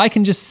valuable. If I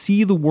can just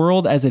see the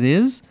world as it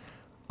is,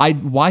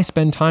 why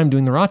spend time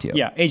doing the ratio?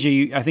 Yeah,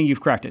 AJ, I think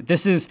you've cracked it.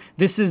 This is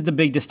the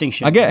big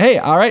distinction. Hey,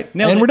 all right,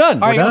 Nailed and it. we're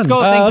done. All right, let's go.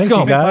 Let's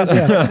go, guys.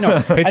 No,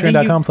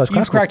 Patreon.com/classical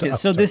You've cracked it.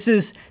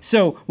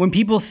 So when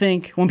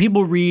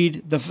people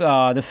read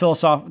the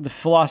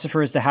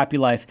philosophers, The Happy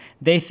Life,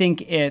 they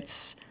think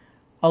it's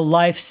a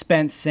life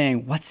spent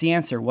saying, "What's the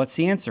answer? What's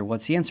the answer?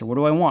 What's the answer? What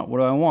do I want? What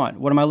do I want?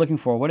 What am I looking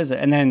for? What is it?"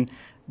 And then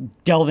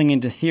delving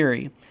into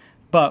theory.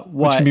 But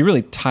which can be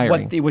really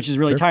tiring. Which is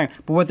really tiring.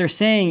 But what they're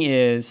saying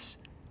is,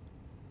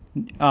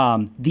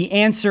 the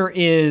answer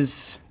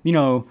is,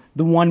 the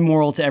one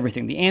moral to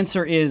everything. The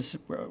answer is,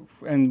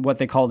 and what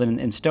they called it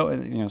in sort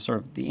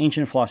of the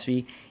ancient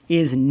philosophy,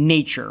 is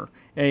nature.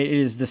 It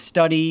is the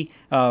study,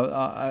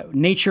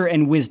 nature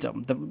and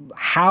wisdom,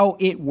 how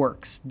it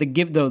works, the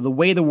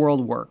way the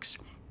world works.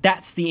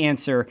 That's the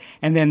answer.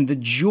 And then the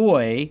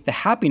joy, the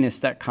happiness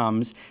that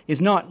comes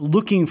is not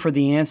looking for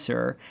the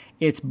answer.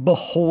 It's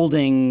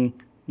beholding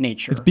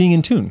nature. It's being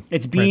in tune.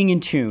 It's being in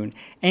tune.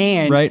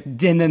 And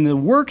then the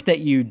work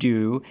that you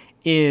do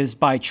is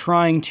by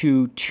trying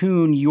to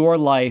tune your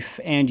life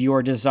and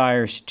your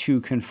desires to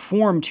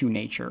conform to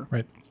nature.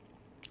 Right.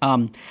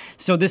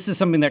 So this is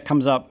something that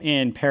comes up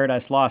in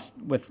Paradise Lost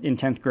in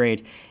 10th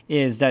grade,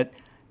 is that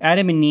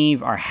Adam and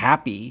Eve are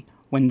happy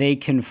when they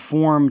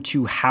conform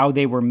to how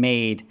they were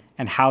made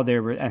and how they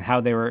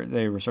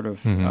were sort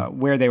of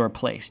where they were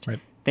placed. Right.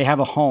 They have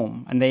a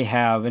home and they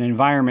have an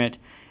environment,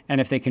 and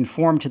if they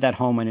conform to that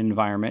home and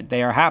environment,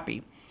 they are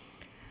happy.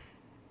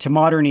 To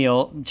modern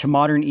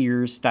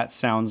ears, that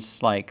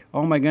sounds like,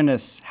 oh my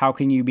goodness, how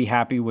can you be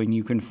happy when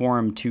you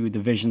conform to the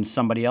vision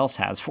somebody else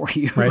has for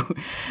you? Right.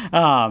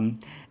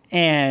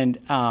 And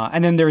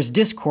then there's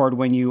discord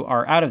when you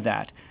are out of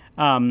that.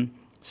 When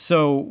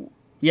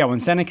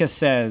Seneca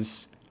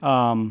says,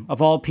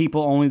 of all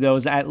people, only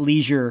those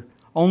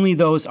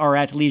are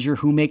at leisure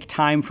who make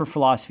time for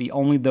philosophy,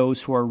 only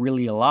those who are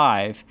really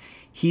alive.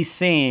 He's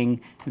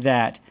saying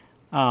that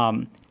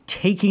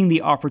taking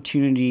the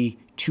opportunity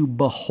to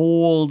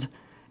behold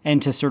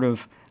and to sort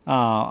of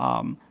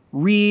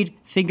read,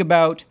 think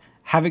about,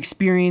 have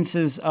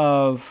experiences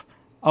of,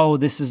 oh,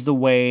 this is the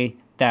way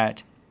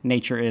that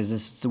nature is,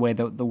 this is the way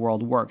that the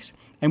world works.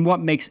 And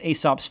what makes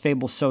Aesop's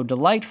fables so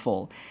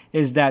delightful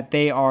is that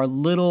they are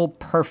little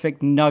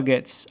perfect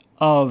nuggets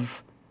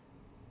of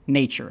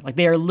nature. Like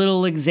they are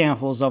little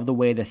examples of the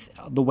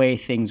way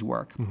things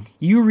work. Mm-hmm.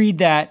 You read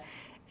that,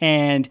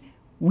 and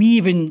we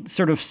even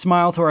sort of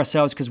smile to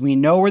ourselves because we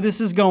know where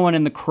this is going,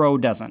 and the crow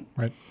doesn't.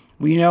 Right.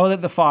 We know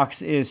that the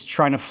fox is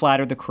trying to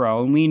flatter the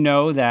crow, and we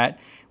know that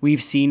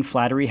we've seen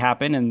flattery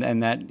happen,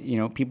 and that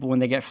people, when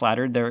they get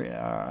flattered,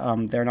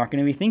 they're not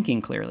going to be thinking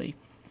clearly.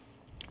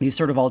 These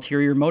sort of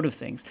ulterior motive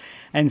things,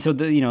 and so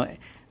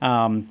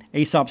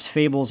Aesop's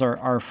fables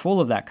are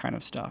full of that kind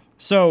of stuff.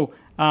 So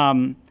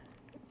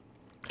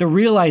the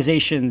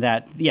realization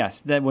that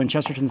that when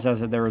Chesterton says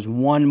that there is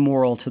one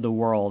moral to the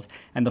world,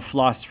 and the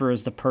philosopher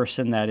is the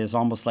person that is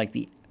almost like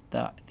the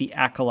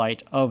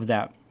acolyte of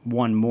that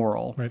one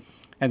moral. Right.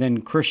 And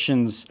then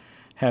Christians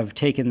have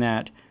taken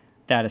that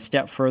a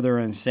step further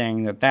and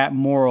saying that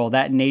moral,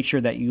 that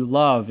nature that you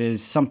love,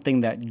 is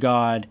something that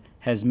God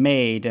has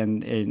made,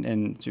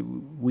 and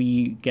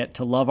we get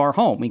to love our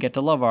home. We get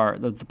to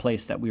love the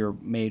place that we were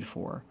made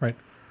for. Right.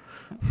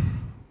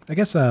 I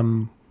guess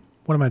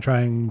what am I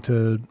trying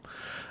to?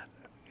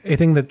 A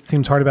thing that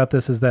seems hard about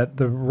this is that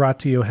the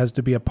ratio has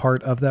to be a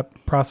part of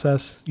that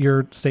process.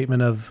 Your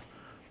statement of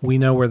we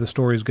know where the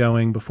story's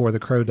going before the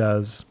crow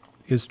does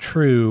is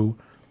true,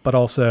 but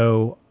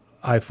also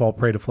I fall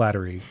prey to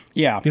flattery.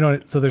 Yeah.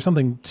 So there's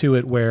something to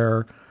it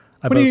where...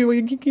 What are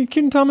you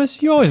kidding,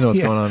 Thomas? You always know what's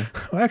going on.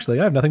 Well, actually,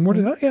 I have nothing more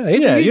to... Yeah,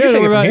 AJ, yeah, you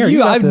take it from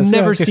here. I've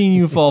never seen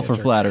you fall for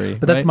flattery.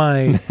 But that's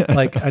my...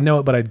 I know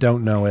it, but I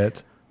don't know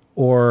it.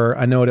 Or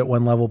I know it at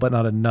one level, but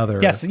not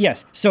another.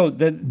 Yes. So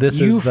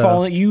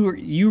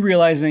you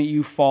realizing that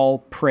you fall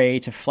prey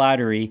to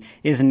flattery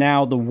is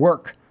now the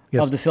work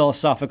of the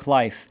philosophic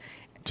life.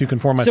 To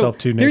conform myself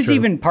to nature. There's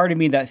even part of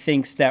me that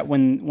thinks that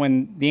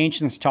when the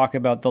ancients talk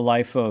about the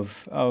life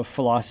of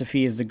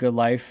philosophy as the good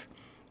life,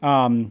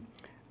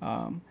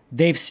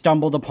 they've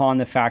stumbled upon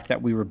the fact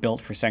that we were built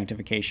for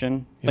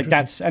sanctification.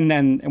 And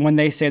then when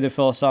they say the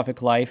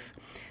philosophic life,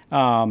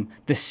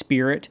 the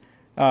Spirit,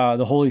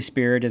 the Holy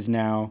Spirit is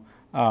now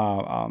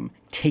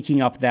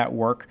taking up that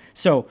work.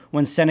 So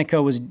when Seneca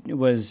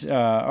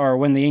or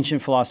when the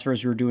ancient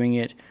philosophers were doing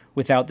it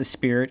without the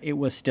Spirit, it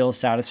was still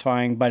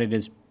satisfying, but it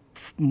is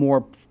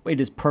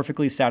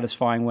perfectly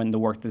satisfying when the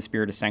work of the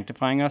Spirit is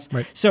sanctifying us.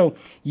 Right. So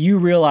you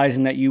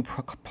realizing that you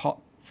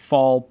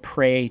fall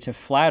prey to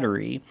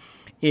flattery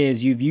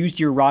is you've used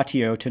your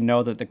ratio to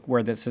know that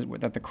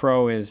the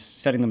crow is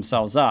setting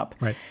themselves up.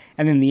 Right.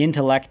 And then the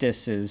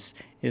intellectus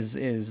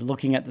is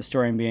looking at the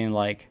story and being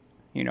like,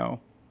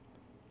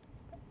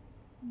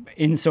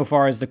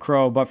 insofar as the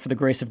crow, but for the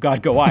grace of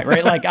God go I,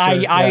 right? Like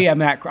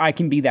sure, I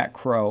can be that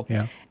crow.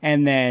 Yeah.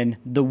 And then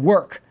the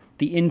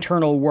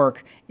internal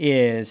work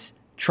is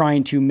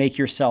trying to make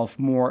yourself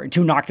to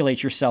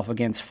inoculate yourself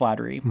against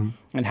flattery. Mm-hmm.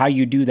 And how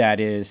you do that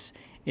is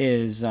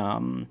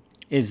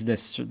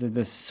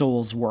this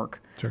soul's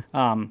work. Sure.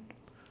 I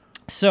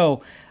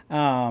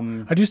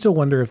do still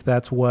wonder if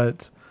that's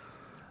what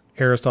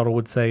Aristotle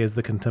would say is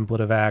the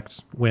contemplative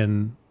act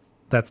when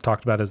that's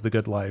talked about as the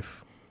good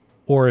life.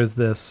 Or is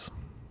this,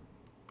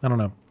 I don't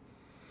know.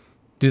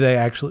 Do they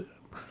actually,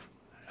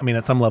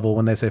 at some level,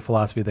 when they say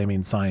philosophy, they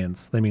mean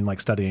science. They mean like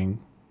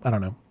studying, I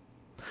don't know.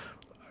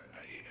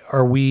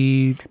 Are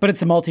we? But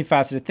it's a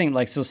multifaceted thing.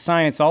 Like, so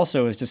science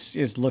also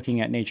is looking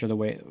at nature the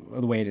way it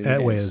is.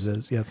 That way it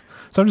is, yes.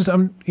 So I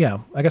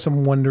guess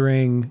I'm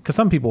wondering, because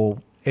some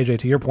people, AJ,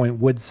 to your point,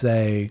 would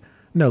say,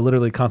 no,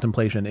 literally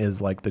contemplation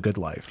is like the good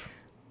life,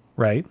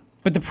 right?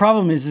 But the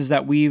problem is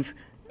that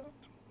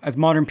as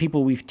modern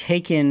people, we've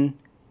taken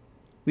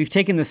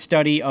the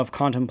study of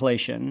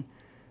contemplation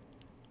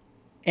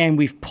and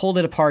we've pulled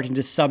it apart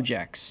into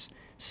subjects.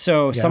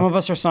 So some of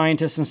us are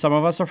scientists and some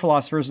of us are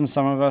philosophers and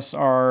some of us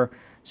are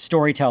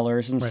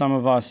storytellers and some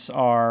of us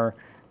are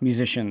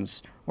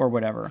musicians or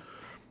whatever.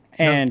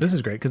 And this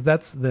is great because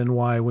that's then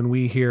why when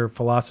we hear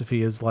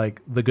philosophy is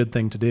like the good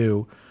thing to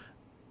do,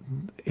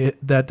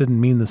 that didn't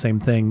mean the same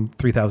thing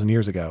 3,000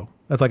 years ago.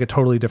 That's like a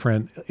totally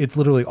different, it's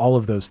literally all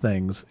of those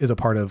things is a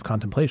part of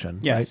contemplation.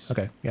 Yes. Right?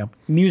 Okay. Yeah.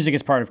 Music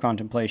is part of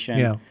contemplation.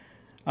 Yeah.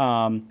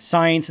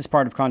 Science is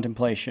part of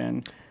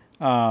contemplation.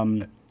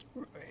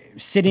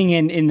 Sitting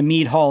in the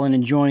mead hall and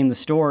enjoying the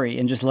story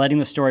and just letting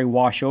the story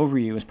wash over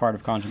you is part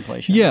of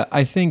contemplation. Yeah,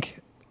 I think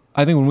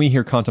when we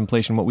hear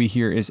contemplation, what we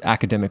hear is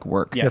academic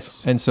work.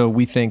 Yes. And so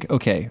we think,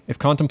 okay, if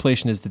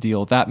contemplation is the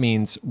deal, that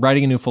means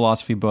writing a new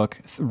philosophy book,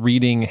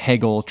 reading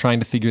Hegel, trying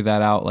to figure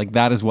that out. Like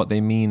that is what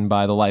they mean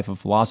by the life of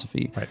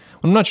philosophy. Right.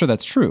 I'm not sure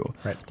that's true.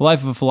 Right. The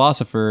life of a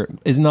philosopher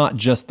is not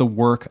just the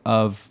work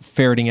of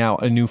ferreting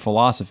out a new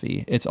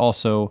philosophy. It's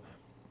also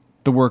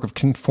the work of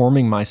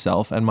conforming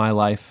myself and my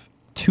life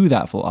to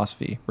that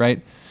philosophy,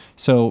 right?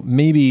 So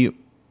maybe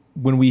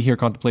when we hear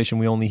contemplation,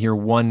 we only hear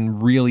one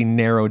really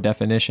narrow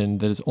definition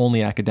that is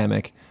only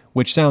academic,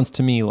 which sounds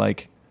to me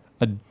like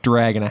a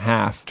drag and a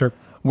half. Sure.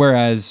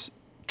 Whereas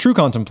true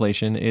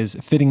contemplation is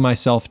fitting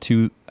myself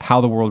to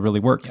how the world really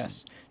works.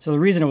 Yes. So the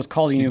reason it was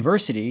called a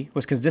university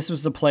was because this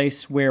was the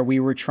place where we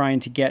were trying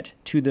to get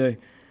to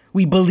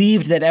we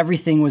believed that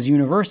everything was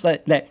universal.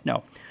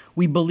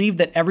 We believed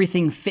that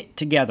everything fit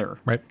together.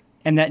 Right.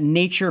 And that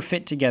nature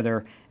fit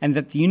together, and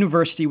that the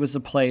university was a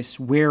place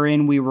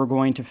wherein we were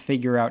going to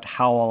figure out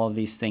how all of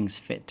these things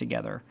fit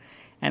together.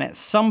 And at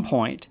some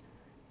point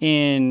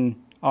in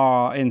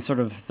sort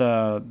of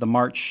the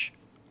march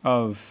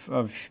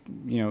of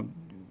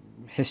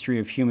history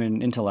of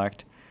human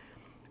intellect,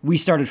 we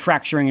started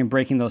fracturing and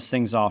breaking those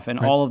things off,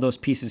 and all of those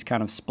pieces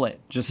kind of split,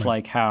 just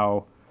like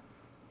how,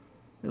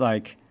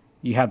 like,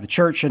 you have the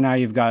church, and now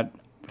you've got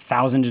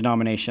 1,000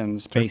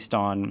 denominations based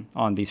on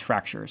these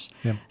fractures.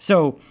 Yeah.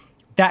 So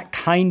that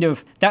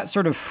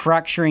sort of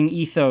fracturing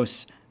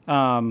ethos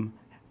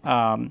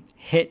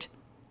hit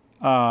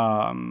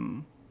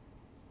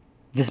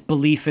this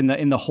belief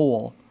in the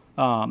whole.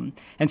 And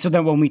so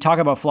then when we talk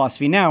about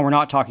philosophy now, we're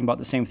not talking about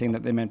the same thing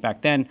that they meant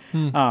back then.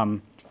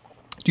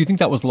 Do you think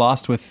that was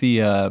lost with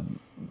the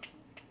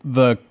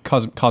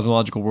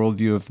cosmological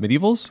worldview of the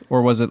medievals,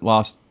 or was it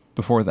lost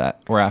before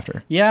that or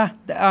after? Yeah.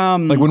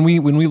 Like when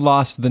we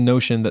lost the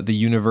notion that the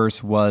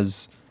universe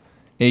was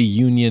a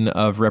union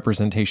of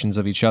representations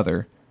of each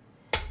other.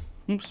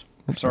 Oops.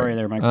 Sorry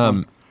there,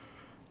 Mike.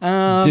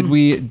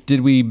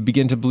 Did we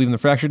begin to believe in the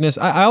fracturedness?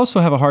 I also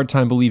have a hard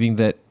time believing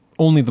that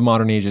only the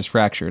modern age is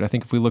fractured. I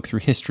think if we look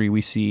through history,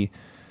 we see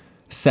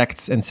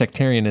sects and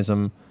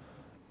sectarianism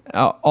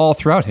all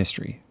throughout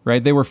history,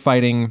 right? They were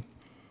fighting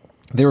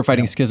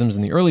schisms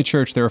in the early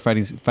church. They were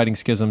fighting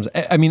schisms.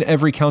 I mean,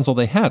 every council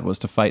they had was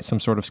to fight some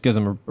sort of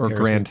schism or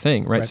grand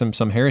thing, right?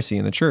 Some heresy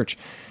in the church.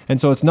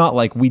 And so it's not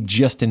like we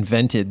just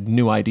invented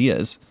new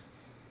ideas.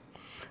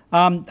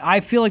 I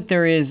feel like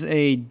there is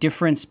a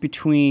difference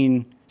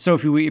between. So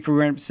if we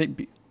were going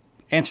to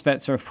answer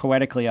that sort of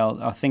poetically,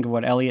 I'll think of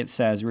what Eliot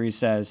says, where he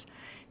says,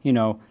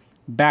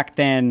 back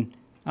then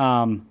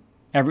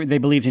they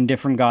believed in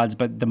different gods,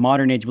 but the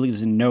modern age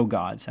believes in no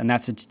gods, and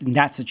that's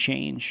a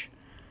change.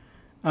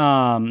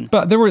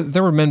 But there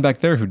were men back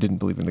there who didn't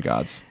believe in the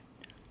gods.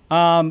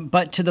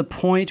 But to the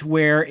point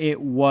where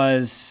it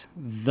was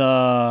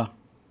the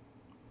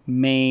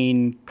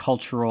main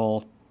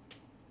cultural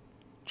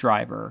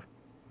driver.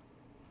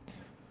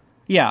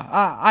 Yeah,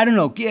 I don't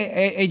know.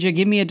 AJ,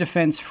 give me a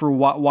defense for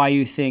why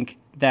you think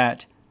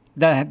that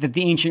the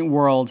ancient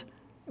world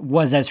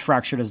was as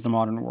fractured as the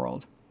modern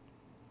world.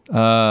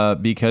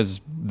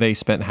 Because they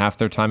spent half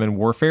their time in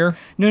warfare?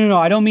 No.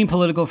 I don't mean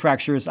political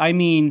fractures. I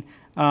mean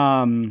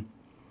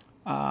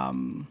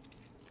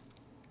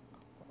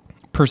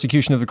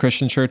persecution of the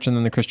Christian church, and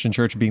then the Christian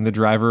church being the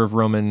driver of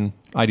Roman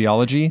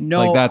ideology.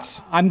 No,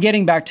 I'm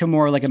getting back to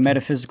more like a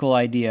metaphysical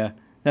idea.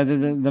 That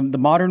the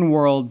modern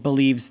world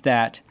believes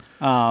that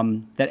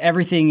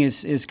everything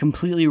is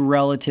completely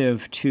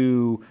relative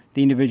to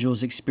the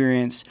individual's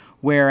experience,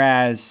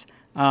 whereas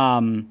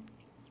when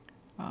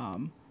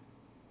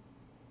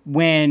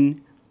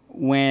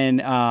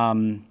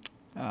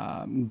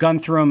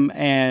Guthrum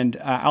and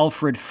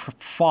Alfred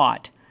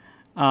fought,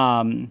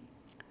 Guthrum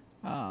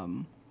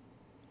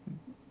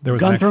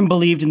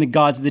believed in the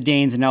gods of the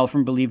Danes, and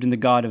Alfred believed in the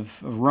god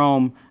of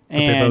Rome.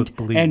 And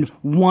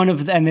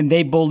then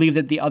they believe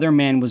that the other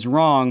man was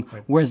wrong,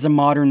 right. Whereas the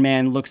modern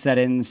man looks at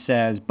it and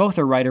says both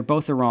are right or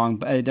both are wrong,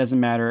 but it doesn't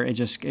matter.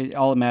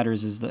 All that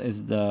matters is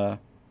that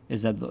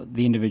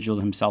the individual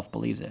himself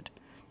believes it.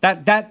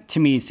 That to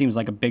me seems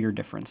like a bigger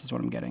difference. Is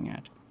what I'm getting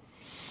at.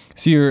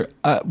 So you're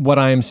what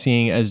I am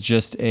seeing as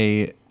just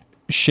a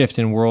shift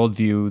in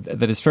worldview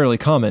that is fairly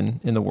common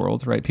in the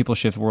world, right? People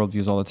shift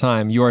worldviews all the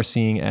time. You are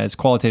seeing as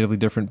qualitatively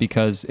different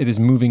because it is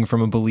moving from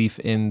a belief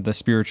in the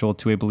spiritual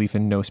to a belief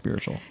in no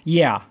spiritual.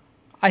 Yeah,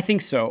 I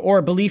think so. Or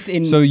a belief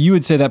in... So you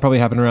would say that probably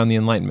happened around the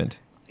Enlightenment.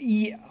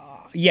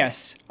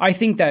 Yes. I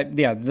think that,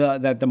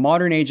 that the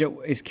modern age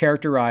is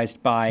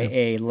characterized by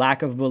a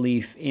lack of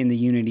belief in the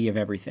unity of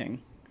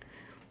everything.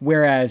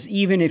 Whereas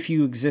even if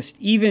you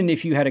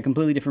had a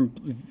completely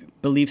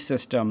different belief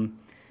system,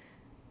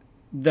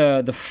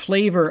 the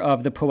flavor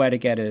of the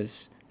Poetic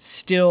Eddas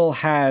still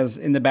has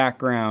in the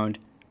background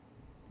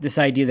this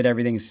idea that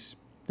everything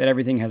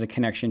has a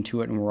connection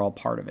to it and we're all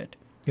part of it.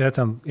 Yeah,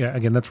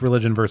 again, that's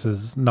religion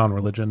versus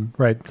non-religion,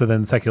 right? So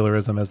then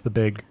secularism as the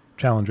big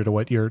challenger to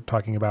what you're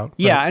talking about. Right?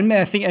 Yeah, and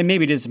I think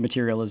maybe it is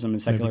materialism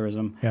and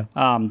secularism. Maybe.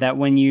 Yeah. That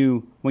when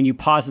you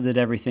posit that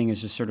everything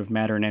is just sort of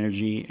matter and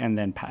energy and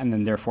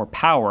then therefore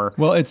power,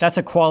 that's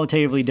a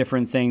qualitatively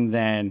different thing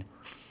than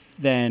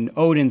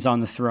Odin's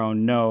on the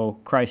throne. No,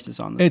 Christ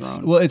is on the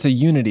throne. Well, it's a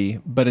unity,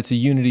 but it's a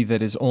unity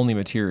that is only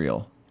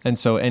material. And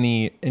so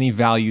any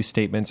value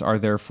statements are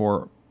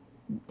therefore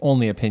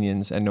only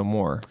opinions and no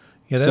more.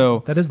 Yeah,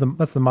 So that's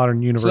the modern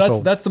so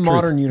universal. that's the truth,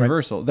 modern right?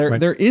 universal. There Right.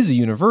 there is a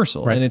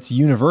universal, Right. and it's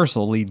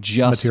universally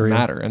just Material.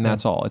 matter, and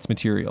that's all. It's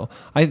material.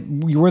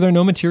 Were there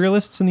no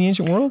materialists in the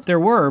ancient world? There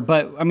were,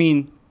 but I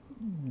mean,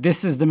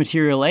 this is the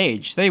material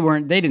age. They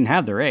didn't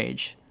have their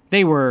age.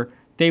 They were,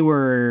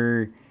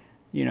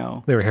 you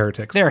know, They were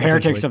heretics. they're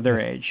heretics essentially. of their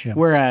Yes. age. Yeah.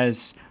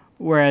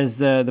 Whereas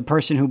the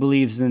person who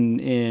believes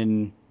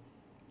in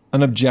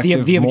An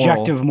objective the moral.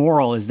 objective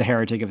moral is the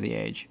heretic of the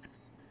age.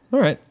 All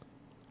right.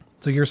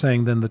 So you're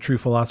saying then the true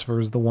philosopher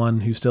is the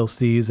one who still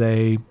sees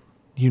a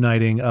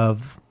uniting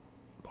of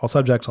all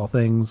subjects, all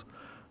things,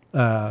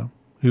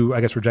 who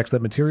I guess rejects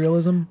that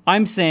materialism.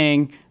 I'm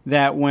saying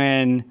that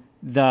when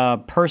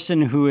the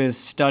person who is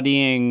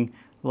studying,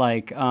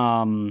 like,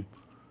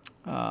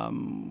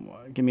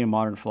 give me a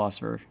modern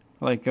philosopher,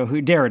 like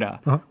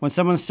Derrida. When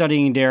someone's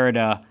studying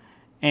Derrida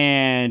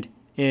and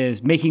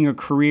is making a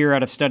career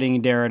out of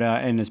studying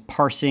Derrida and is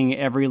parsing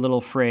every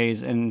little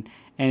phrase and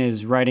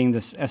is writing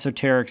this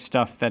esoteric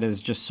stuff that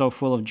is just so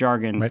full of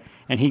jargon, Right.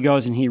 and he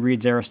goes and he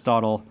reads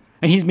Aristotle.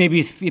 And he's maybe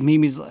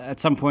at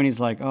some point he's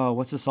like, oh,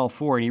 what's this all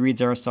for? And he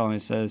reads Aristotle and he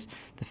says,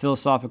 the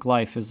philosophic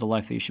life is the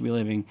life that you should be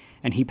living.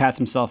 And he pats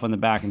himself on the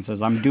back and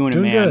says, I'm doing it,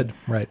 man. Good.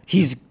 Right.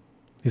 He's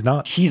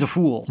not. a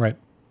fool. Right.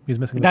 He's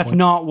missing the That's point.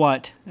 not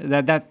what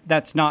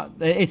that's not.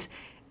 It's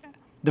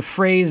the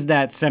phrase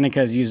that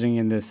Seneca is using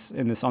in this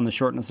on the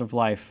shortness of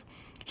life.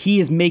 He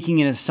is making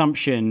an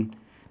assumption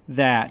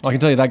that Well, I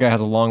can tell you that guy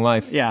has a long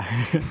life. yeah.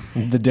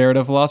 The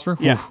Derrida philosopher.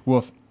 Yeah.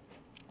 Woof.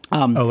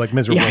 like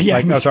miserable. yeah,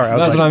 Like, sorry. I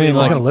was That's like, what I mean, He's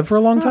like- going to live for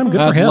a long time. Good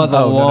That's for him. a Oh,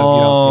 no,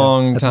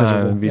 long that's time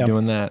miserable. to be Yeah.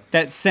 doing that.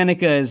 that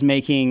Seneca is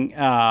making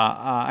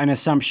an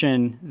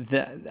assumption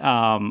that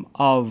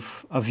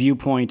of a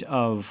viewpoint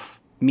of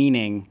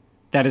meaning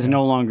that is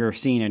no longer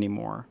seen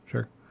anymore.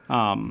 Sure.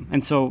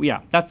 And so,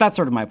 yeah, that's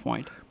sort of my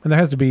point. And there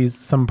has to be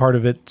some part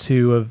of it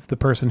too of the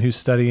person who's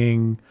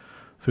studying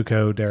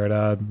Foucault,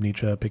 Derrida,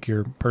 Nietzsche, pick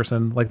your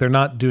person. Like they're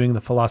not doing the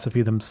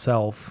philosophy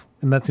themselves,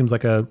 and that seems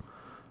like a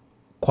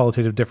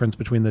qualitative difference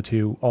between the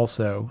two.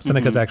 Also,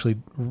 Seneca's actually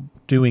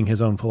doing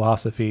his own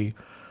philosophy.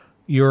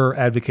 You're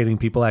advocating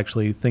people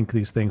actually think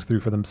these things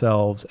through for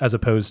themselves, as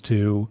opposed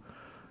to,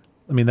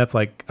 I mean, that's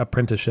like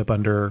apprenticeship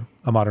under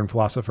a modern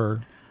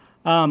philosopher,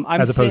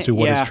 as opposed to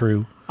what is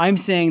true. I'm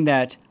saying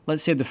that,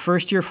 let's say the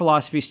first year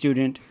philosophy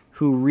student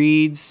who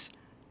reads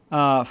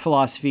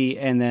philosophy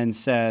and then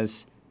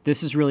says,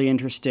 this is really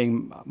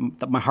interesting,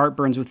 my heart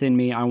burns within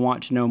me, I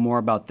want to know more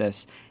about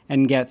this,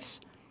 and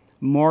gets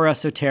more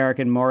esoteric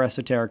and more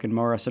esoteric and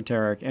more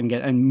esoteric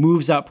and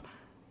moves up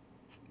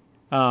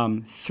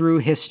through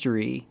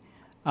history,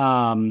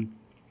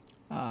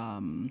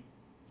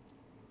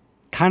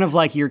 kind of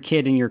like your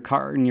kid in your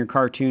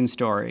cartoon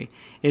story,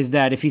 is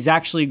that if he's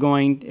actually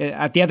going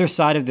at the other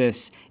side of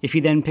this, if he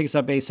then picks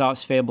up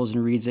Aesop's Fables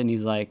and reads it and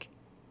he's like,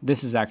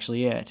 this is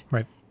actually it,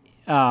 Right.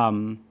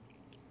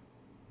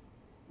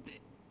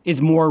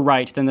 is more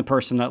right than the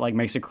person that like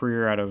makes a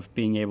career out of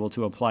being able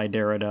to apply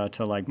Derrida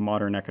to like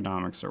modern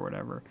economics or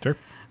whatever. Sure.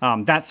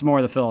 That's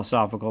more the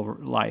philosophical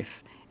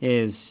life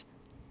is,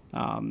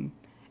 and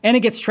it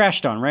gets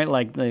trashed on, right?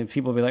 Like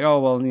people will be like, oh,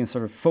 well,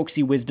 sort of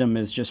folksy wisdom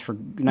is just for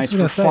nice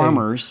for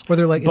farmers. Or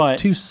they're like, but,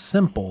 it's too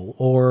simple,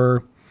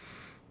 or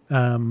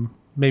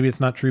maybe it's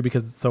not true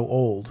because it's so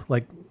old.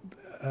 Like,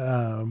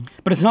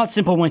 but it's not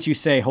simple once you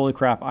say, holy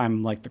crap,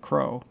 I'm like the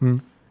crow.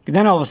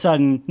 Then all of a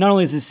sudden, not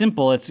only is it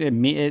simple,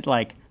 it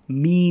like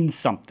means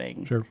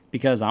something. Sure.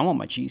 Because I want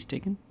my cheese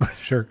taken.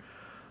 sure.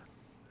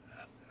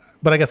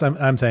 But I guess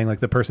I'm saying like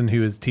the person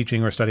who is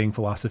teaching or studying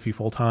philosophy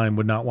full time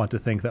would not want to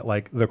think that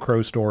like the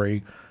crow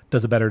story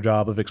does a better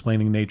job of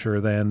explaining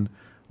nature than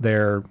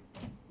their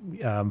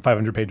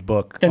 500-page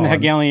book. Then the on-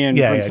 Hegelian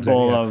Yeah,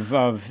 principle yeah, exactly,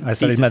 of I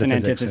studied thesis and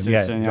metaphysics antithesis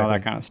and- and, yeah, all that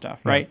exactly. kind of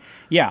stuff, Right. right?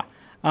 Yeah.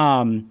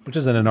 Which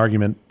isn't an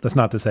argument. That's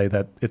not to say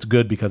that it's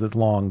good because it's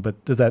long,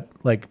 but does that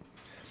like...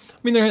 I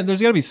mean, there's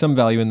got to be some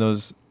value in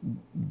those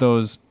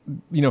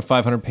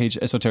 500-page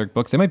esoteric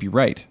books. They might be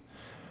right?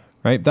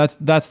 That's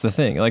the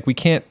thing. Like we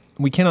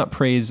cannot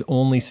praise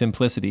only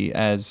simplicity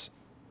as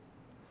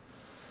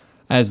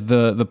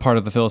the part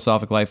of the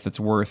philosophic life that's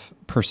worth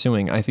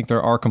pursuing. I think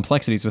there are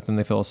complexities within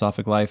the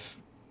philosophic life,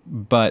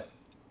 but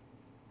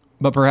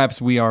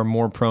perhaps we are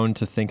more prone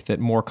to think that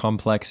more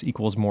complex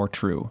equals more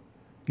true.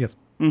 Yes.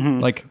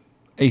 Like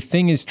a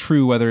thing is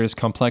true whether it is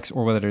complex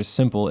or whether it is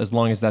simple, as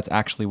long as that's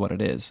actually what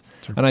it is.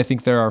 Sure. And I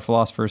think there are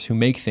philosophers who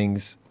make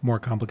things More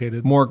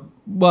complicated. more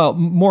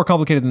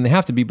complicated than they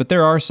have to be, but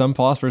there are some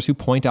philosophers who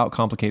point out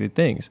complicated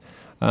things.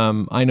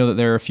 I know that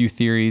there are a few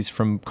theories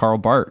from Karl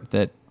Barth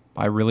that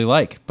I really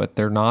like, but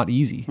they're not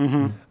easy.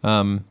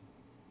 And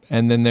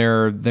then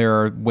there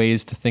are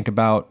ways to think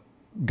about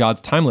God's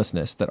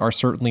timelessness that are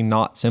certainly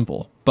not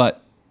simple,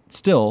 but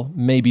still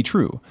may be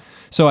true.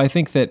 So I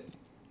think that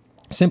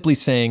simply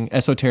saying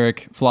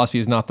esoteric philosophy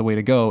is not the way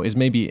to go is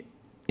maybe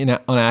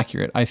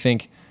inaccurate. I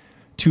think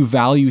to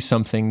value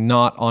something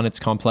not on its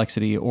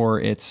complexity or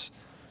its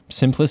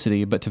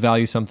simplicity, but to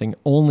value something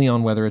only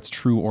on whether it's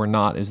true or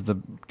not is the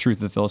truth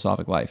of the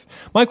philosophic life.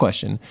 My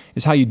question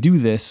is how you do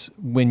this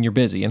when you're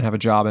busy and have a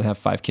job and have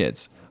 5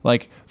 kids.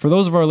 Like, for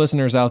those of our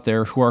listeners out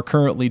there who are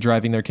currently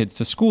driving their kids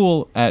to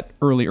school at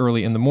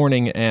early in the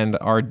morning and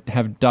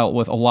have dealt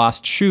with a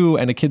lost shoe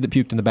and a kid that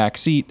puked in the back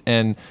seat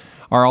and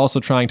are also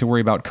trying to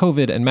worry about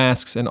COVID and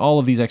masks and all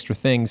of these extra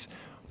things,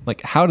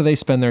 like, how do they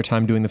spend their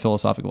time doing the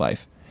philosophic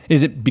life?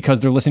 Is it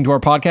because they're listening to our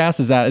podcast?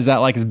 Is that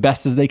like as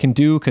best as they can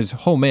do? Because,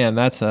 oh man,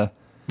 that's a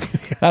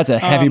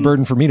heavy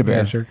burden for me to bear.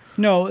 Yeah, sure.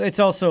 No, it's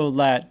also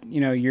that,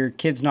 your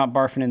kid's not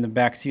barfing in the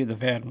backseat of the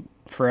van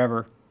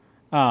forever.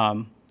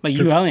 Like,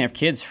 you only have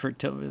kids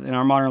in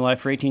our modern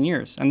life for 18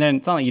 years. And then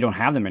it's not like you don't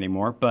have them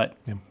anymore, but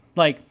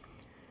like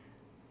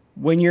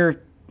when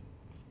you're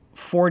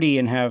 40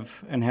 and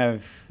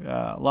have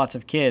lots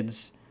of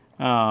kids,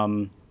 you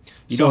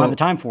don't have the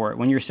time for it.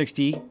 When you're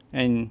 60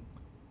 and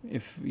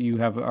if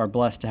you are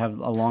blessed to have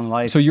a long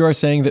life. So you are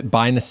saying that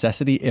by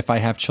necessity, if I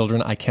have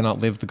children, I cannot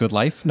live the good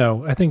life?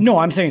 No, I think... No,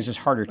 I'm saying it's just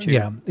harder too.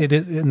 Yeah,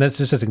 and that's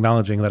just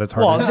acknowledging that it's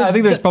harder. Well, I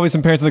think there's probably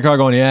some parents in the car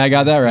going, yeah, I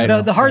got that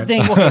right. The hard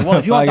thing, okay, well,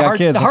 if you want the hard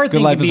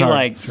thing to be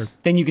like, sure.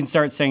 Then you can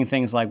start saying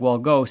things like, well,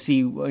 go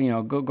see,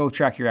 go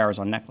track your hours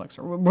on Netflix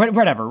or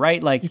whatever,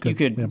 right? Like you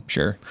could. Yeah.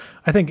 Sure.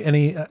 I think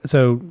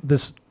so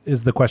this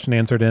is the question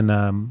answered in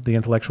The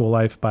Intellectual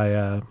Life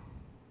by...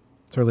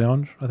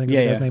 Serleange, I think is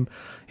the guy's name.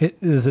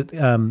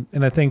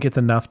 And I think it's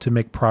enough to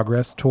make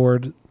progress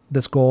toward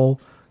this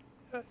goal.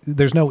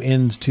 There's no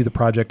end to the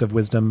project of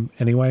wisdom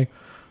anyway,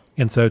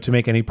 and so to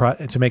make any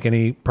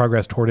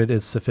progress toward it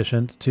is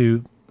sufficient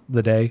to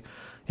the day.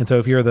 And so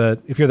if you're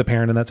the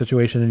parent in that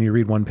situation and you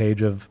read one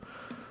page of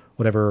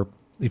whatever,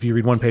 if you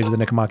read one page of the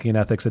Nicomachean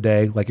Ethics a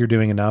day, like, you're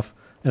doing enough,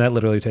 and that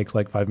literally takes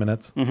like 5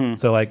 minutes. Mm-hmm.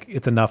 So like,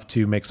 it's enough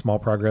to make small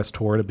progress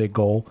toward a big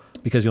goal,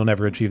 because you'll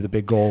never achieve the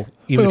big goal,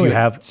 even if you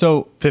have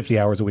 50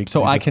 hours a week.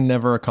 So I can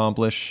never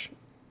accomplish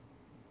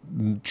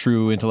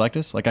true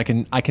intellectus? Like, I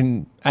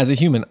can, as a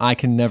human, I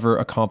can never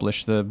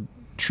accomplish the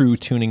true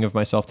tuning of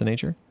myself to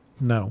nature?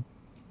 No.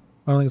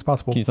 I don't think it's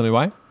possible. Can you tell me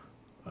why?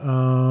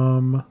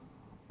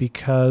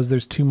 Because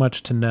there's too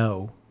much to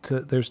know.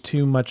 There's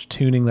too much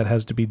tuning that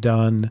has to be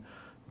done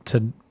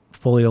to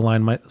fully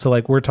align so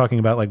like, we're talking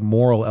about like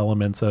moral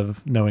elements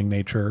of knowing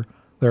nature.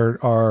 There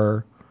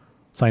are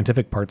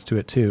scientific parts to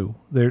it too.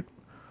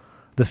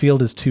 The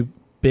field is too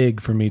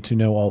big for me to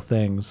know all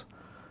things.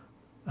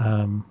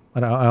 I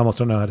almost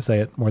don't know how to say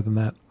it more than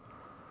that.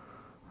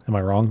 Am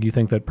I wrong? You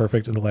think that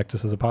perfect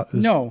intellectus is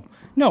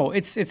No,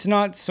 it's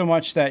not so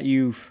much that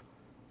you've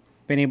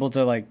been able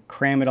to like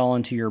cram it all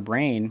into your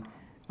brain.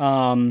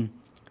 And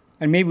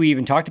maybe we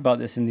even talked about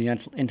this in the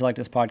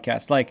Intellectus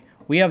podcast. Like,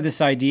 we have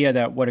this idea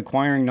that what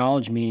acquiring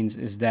knowledge means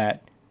is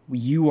that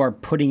you are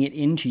putting it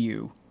into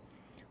you.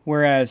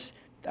 Whereas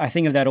I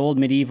think of that old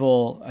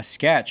medieval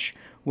sketch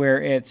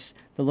where it's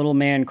the little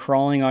man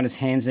crawling on his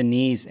hands and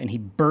knees, and he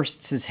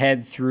bursts his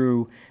head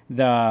through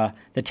the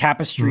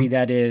tapestry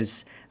that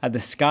is the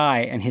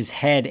sky, and his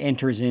head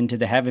enters into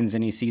the heavens,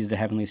 and he sees the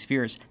heavenly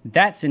spheres.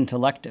 That's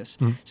intellectus.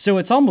 So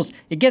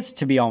it gets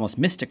to be almost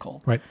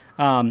mystical. Right.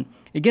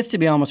 It gets to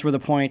be almost where the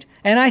point,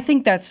 and I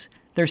think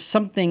there's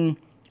something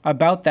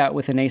about that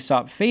with an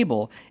Aesop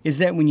fable, is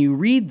that when you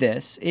read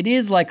this, it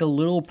is like a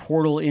little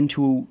portal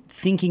into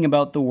thinking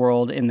about the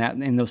world in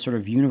those sort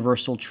of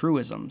universal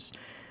truisms.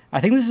 I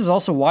think this is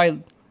also why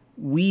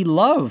we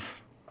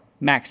love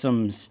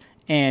maxims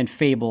and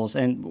fables,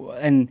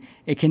 and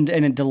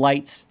it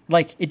delights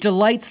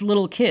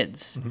little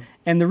kids. Mm-hmm.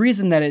 And the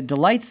reason that it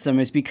delights them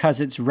is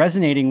because it's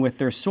resonating with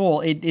their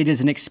soul. It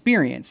is an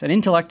experience. An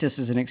intellectus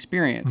is an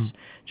experience,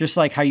 just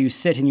like how you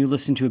sit and you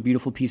listen to a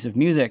beautiful piece of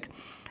music.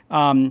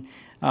 When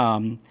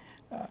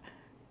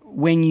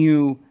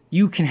you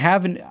can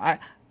have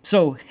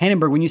so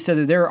Hannenberg, when you said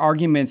that there are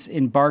arguments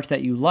in Barthes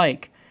that you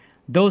like,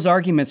 those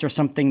arguments are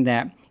something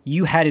that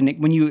you had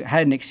when you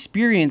had an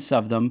experience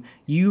of them,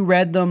 you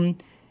read them,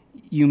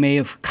 you may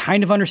have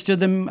kind of understood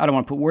them. I don't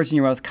want to put words in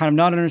your mouth, kind of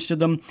not understood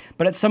them,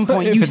 but at some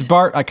point, if it's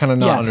Barthes, I kind of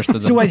not understood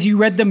them. So as you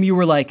read them, you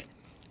were like,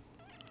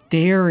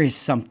 there is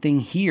something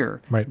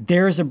here. Right.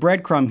 There's a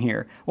breadcrumb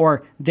here.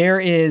 Or there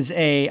is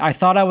I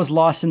thought I was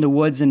lost in the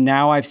woods and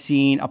now I've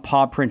seen a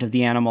paw print of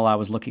the animal I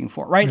was looking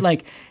for, right?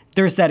 Like,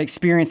 there's that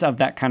experience of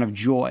that kind of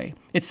joy.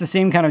 It's the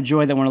same kind of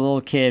joy that when a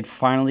little kid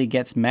finally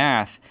gets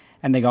math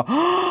and they go,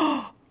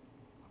 oh,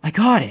 I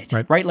got it,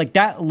 right? Like,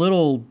 that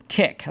little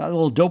kick, that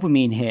little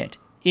dopamine hit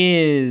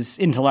is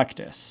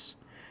intellectus.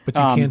 But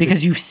you can't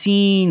because you've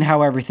seen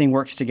how everything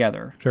works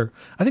together. Sure.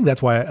 I think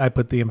that's why I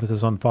put the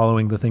emphasis on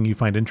following the thing you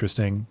find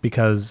interesting,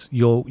 because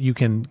you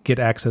can get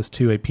access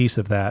to a piece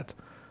of that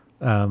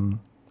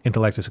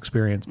intellectus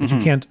experience, but you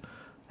can't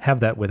have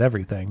that with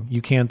everything.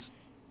 You can't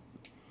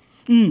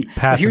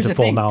pass into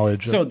full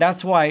knowledge. So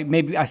that's why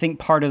maybe I think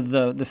part of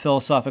the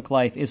philosophic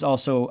life is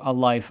also a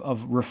life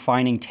of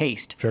refining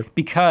taste. Sure.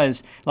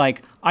 Because,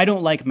 like, I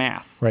don't like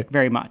math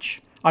very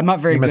much. I'm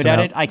not very good at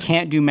it. I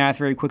can't do math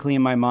very quickly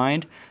in my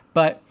mind.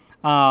 But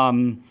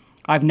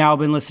I've now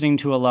been listening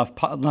to enough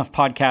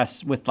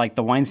podcasts with like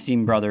the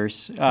Weinstein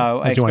brothers.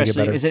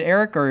 Especially, is it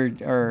Eric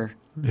or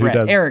Brett?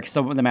 Does? Eric's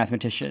the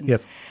mathematician.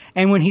 Yes.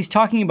 And when he's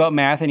talking about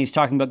math and he's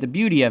talking about the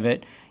beauty of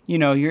it,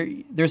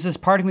 there's this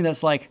part of me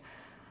that's like,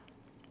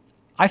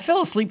 I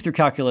fell asleep through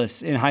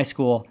calculus in high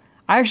school.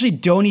 I actually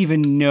don't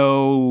even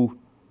know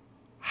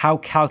how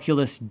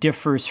calculus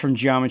differs from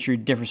geometry,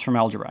 differs from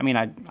algebra. I mean,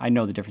 I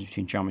know the difference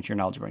between geometry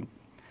and algebra,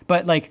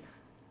 but like,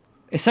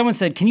 if someone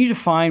said, "Can you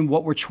define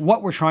what we're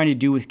trying to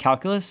do with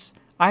calculus?"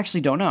 I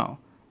actually don't know.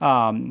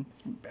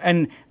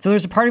 And so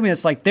there's a part of me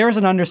that's like, there's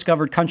an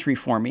undiscovered country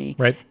for me,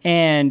 right?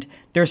 And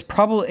there's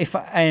probably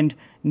and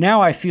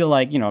now I feel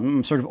like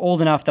I'm sort of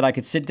old enough that I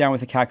could sit down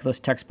with a calculus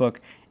textbook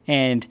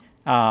and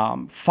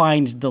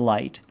find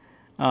delight.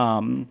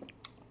 And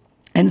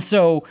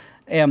so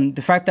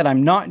the fact that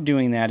I'm not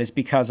doing that is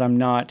because I'm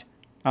not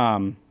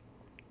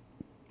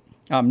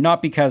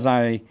because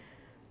I.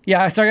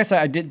 Yeah, so I guess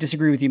I did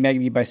disagree with you,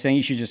 Maggie, by saying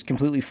you should just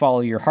completely follow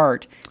your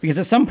heart, because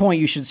at some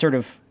point you should sort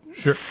of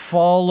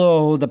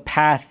follow the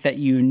path that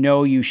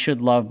you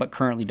should love but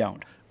currently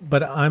don't.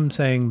 But I'm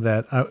saying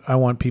that I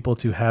want people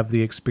to have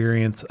the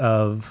experience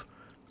of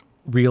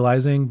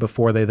realizing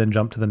before they then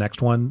jump to the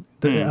next one.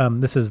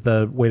 This is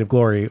the weight of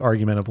glory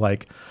argument of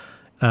like,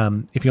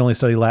 if you only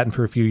study Latin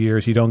for a few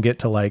years, you don't get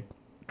to like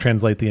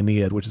translate the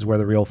Aeneid, which is where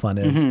the real fun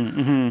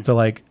is. So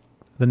like,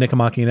 the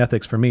Nicomachean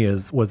Ethics for me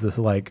was this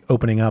like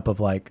opening up of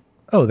like,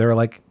 oh, there are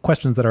like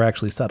questions that are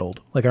actually settled.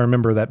 Like I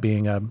remember that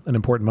being an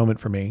important moment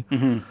for me,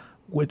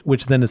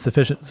 which then is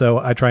sufficient. So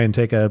I try and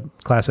take a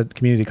class at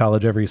community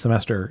college every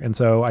semester. And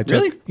so I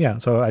took,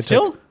 so I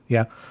still?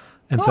 Yeah.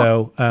 And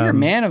so you're a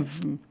man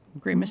of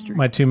great mystery.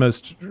 My two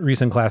most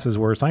recent classes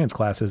were science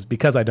classes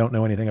because I don't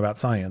know anything about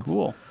science.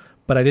 Cool.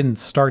 But I didn't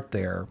start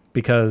there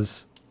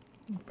because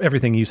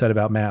everything you said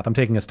about math. I'm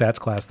taking a stats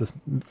class this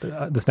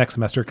next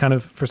semester, kind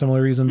of for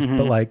similar reasons.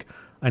 But like,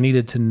 I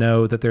needed to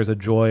know that there's a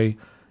joy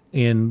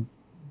in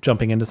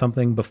jumping into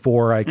something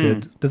before I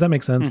could. Does that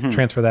make sense?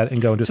 Transfer that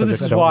and go into. So something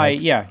this is why,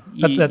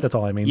 that's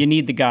all I mean. You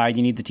need the guide,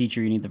 you need the teacher,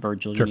 you need the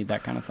Virgil, you need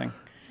that kind of thing.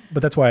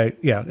 But that's why,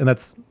 and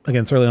that's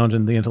again, Sir Leon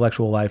in The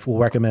Intellectual Life will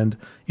recommend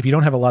if you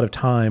don't have a lot of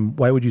time,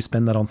 why would you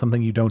spend that on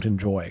something you don't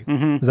enjoy?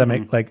 Does that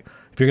make like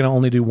if you're going to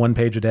only do 1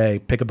 page a day,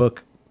 pick a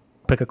book.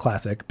 Pick a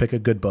classic, pick a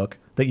good book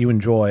that you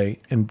enjoy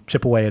and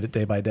chip away at it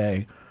day by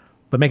day,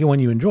 but make it one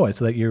you enjoy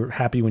so that you're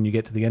happy when you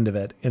get to the end of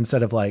it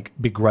instead of like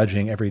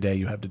begrudging every day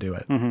you have to do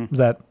it. Is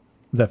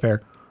that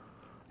fair?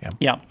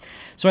 Yeah.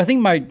 So I think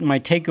my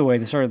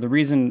takeaway, the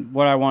reason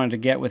what I wanted to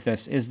get with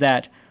this is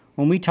that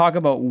when we talk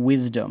about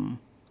wisdom,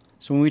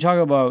 so when we talk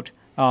about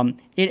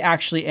it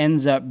actually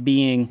ends up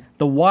being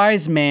the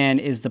wise man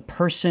is the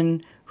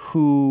person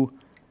who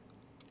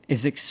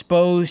is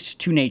exposed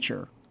to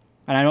nature.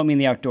 And I don't mean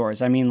the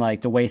outdoors. I mean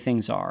like the way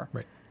things are.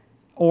 Right.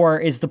 Or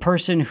is the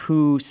person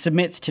who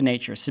submits to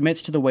nature,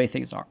 submits to the way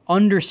things are,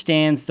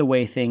 understands the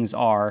way things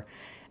are,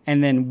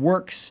 and then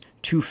works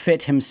to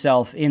fit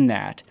himself in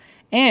that.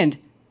 And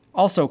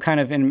also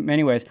kind of in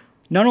many ways,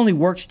 not only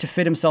works to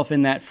fit himself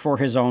in that for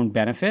his own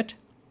benefit,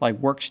 like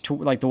works to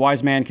like the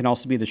wise man can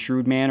also be the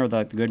shrewd man or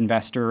the good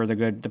investor or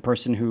the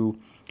person who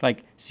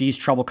like sees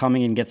trouble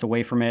coming and gets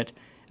away from it.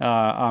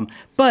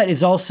 But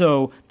is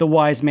also the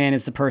wise man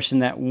is the person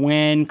that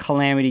when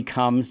calamity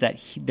comes,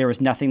 that there was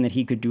nothing that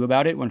he could do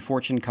about it. When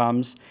fortune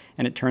comes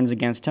and it turns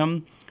against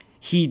him,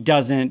 he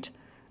doesn't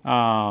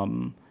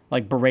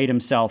like berate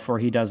himself or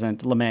he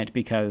doesn't lament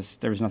because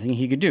there was nothing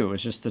he could do.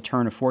 It's just the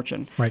turn of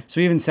fortune. Right.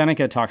 So even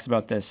Seneca talks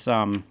about this.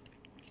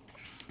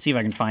 See if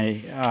I can find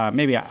it.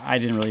 Maybe I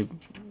didn't really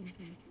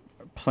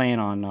plan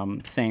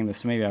on saying this,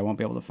 so maybe I won't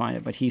be able to find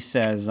it. But he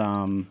says,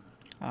 let's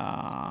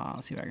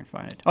see if I can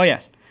find it. Oh,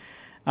 yes.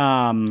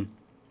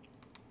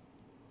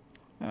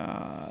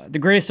 The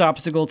greatest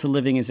obstacle to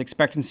living is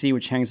expectancy,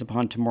 which hangs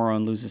upon tomorrow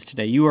and loses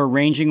today. You are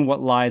arranging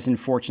what lies in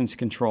fortune's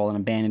control and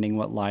abandoning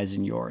what lies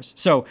in yours.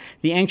 So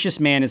the anxious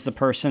man is the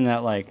person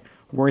that like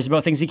worries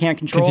about things he can't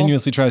control.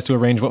 Continuously tries to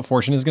arrange what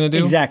fortune is going to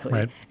do. Exactly.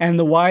 Right. And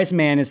the wise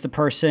man is the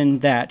person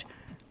that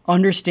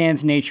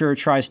understands nature,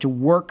 tries to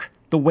work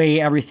the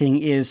way everything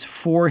is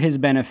for his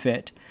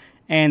benefit.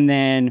 And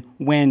then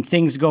when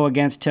things go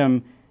against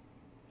him,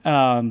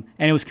 and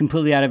it was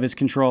completely out of his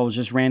control, it was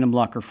just random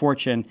luck or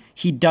fortune,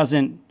 he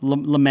doesn't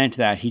lament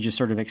that. He just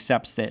sort of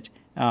accepts it.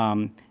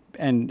 And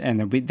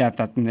then we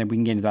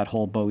can get into that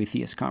whole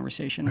Boethius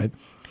conversation. Right.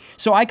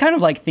 So I kind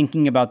of like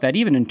thinking about that,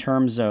 even in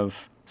terms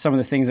of some of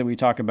the things that we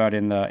talk about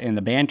in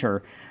the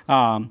banter,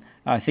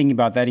 thinking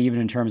about that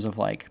even in terms of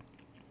like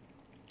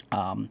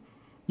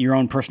your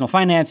own personal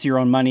finance, your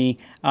own money,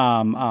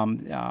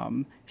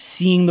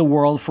 seeing the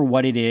world for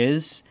what it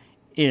is,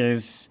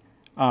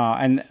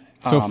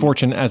 So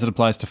fortune as it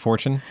applies to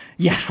fortune?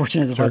 Yeah,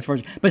 fortune as it applies to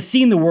fortune. But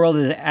seeing the world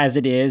as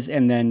it is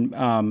and then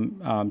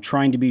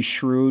trying to be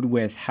shrewd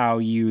with how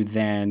you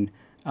then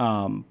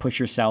push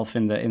yourself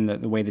in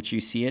the way that you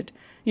see it.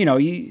 You know,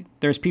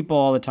 there's people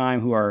all the time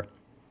who are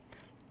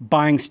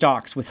buying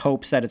stocks with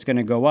hopes that it's going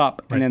to go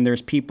up. Right. And then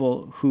there's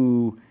people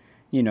who,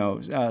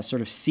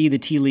 sort of see the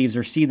tea leaves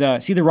or see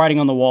the writing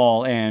on the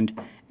wall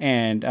and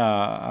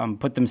and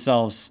put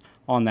themselves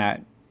on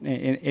that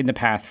in the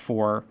path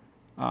for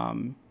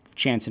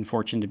chance and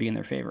fortune to be in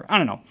their favor. I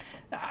don't know.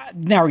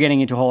 Now we're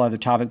getting into a whole other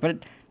topic,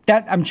 but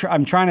that I'm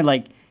trying to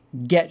like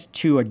get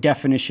to a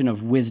definition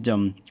of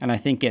wisdom, and I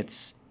think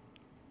it's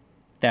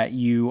that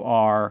you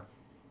are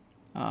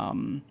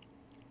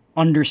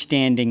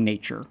understanding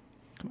nature.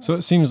 So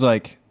it seems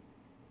like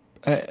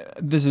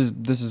this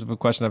is a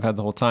question I've had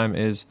the whole time: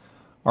 is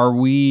are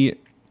we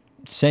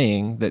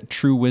saying that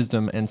true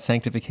wisdom and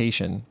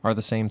sanctification are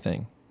the same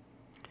thing?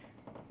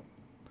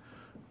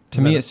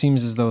 To me, it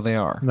seems as though they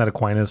are. Isn't that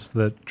Aquinas,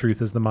 that truth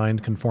is the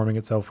mind conforming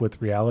itself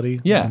with reality?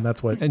 Yeah, and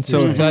that's what. And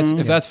so if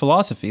that's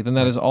philosophy, then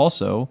that is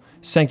also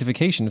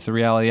sanctification. If the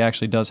reality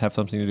actually does have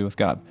something to do with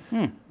God.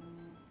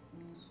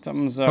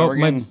 Something's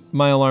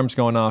my alarm's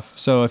going off.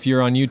 So if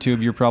you're on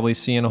YouTube, you're probably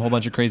seeing a whole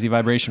bunch of crazy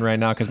vibration right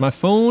now because my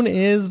phone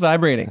is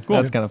vibrating. Cool.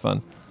 That's kind of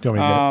fun. Do you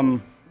want me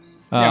to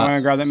yeah, want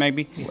to grab that,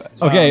 Magby?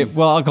 Okay,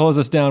 well, I'll close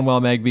this down while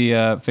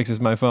Magby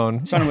fixes my phone.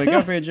 It's time to wake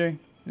up, AJ.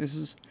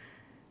 It's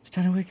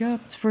time to wake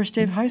up. It's first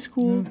day of high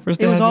school. First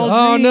day it was all a dream.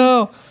 Oh,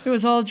 no. It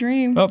was all a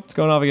dream. Oh, it's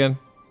going off again.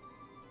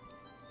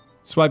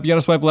 Swipe. You got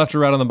to swipe left or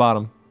right on the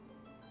bottom.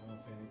 I don't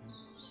say anything.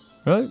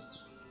 Really?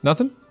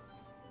 Nothing?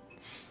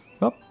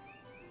 Oh.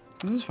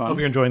 This is fun. Hope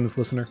you're enjoying this,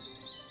 listener.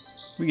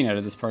 We can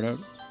edit this part out.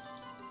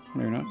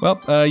 Maybe not. Well,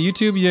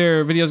 YouTube,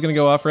 your video is going to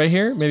go off right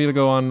here. Maybe it'll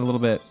go on a little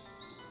bit.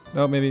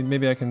 Oh,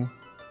 maybe I can...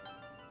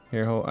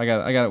 Here, hold. I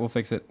got it. We'll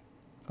fix it.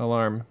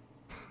 Alarm.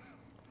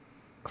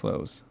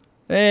 Close.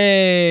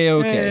 Hey,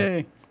 okay.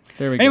 Hey.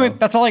 There we go. Anyway,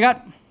 that's all I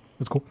got.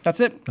 That's cool. That's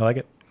it. I like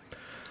it. Do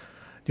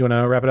you want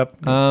to wrap it up?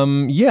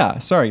 Yeah.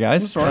 Sorry,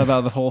 guys,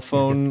 about the whole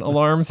phone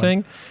alarm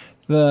thing.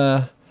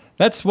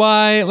 That's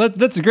why.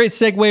 That's a great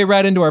segue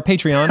right into our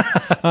Patreon.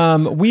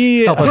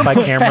 We help us buy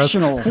cameras.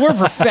 We're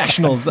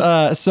professionals.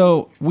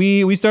 So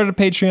we started a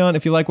Patreon.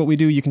 If you like what we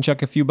do, you can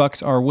chuck a few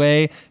bucks our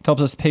way. It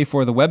helps us pay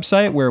for the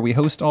website where we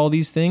host all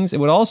these things. It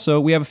would also,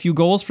 we have a few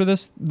goals for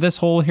this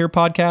whole here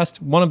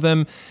podcast. One of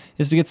them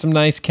is to get some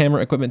nice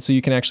camera equipment so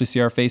you can actually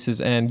see our faces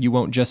and you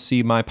won't just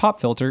see my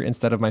pop filter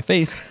instead of my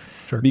face.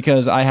 Sure.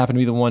 Because I happen to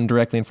be the one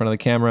directly in front of the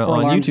camera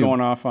on YouTube. Going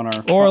off on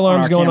our or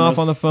alarms going off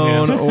on the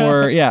phone.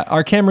 Or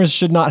our cameras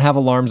should not have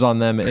alarms on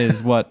them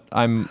is what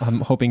I'm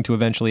hoping to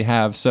eventually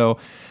have. So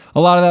a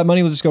lot of that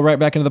money will just go right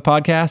back into the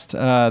podcast.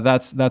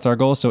 That's our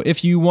goal. So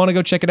if you want to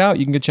go check it out,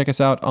 you can go check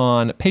us out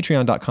on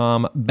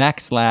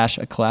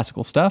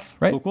patreon.com/classical stuff,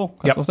 right? Cool.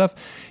 Classical stuff.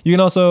 You can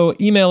also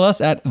email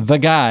us at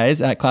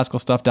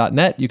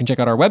theguys@classicalstuff.net. You can check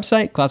out our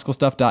website,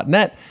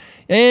 classicalstuff.net.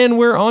 And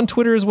we're on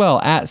Twitter as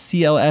well, at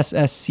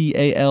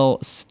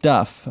CLSSCAL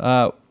stuff.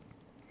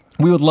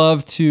 We would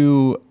love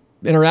to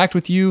interact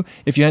with you.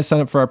 If you had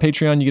signed up for our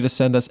Patreon, you get to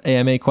send us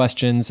AMA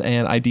questions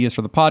and ideas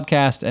for the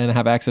podcast and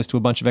have access to a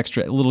bunch of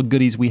extra little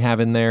goodies we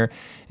have in there,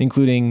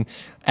 including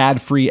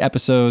ad-free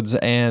episodes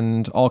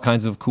and all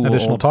kinds of cool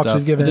additional old talks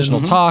stuff. Additional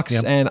talks,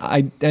 yep. and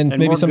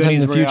maybe sometime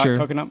in the future.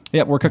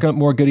 We're cooking up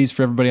more goodies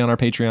for everybody on our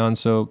Patreon,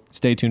 so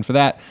stay tuned for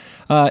that.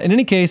 In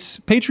any case,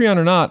 Patreon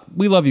or not,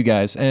 we love you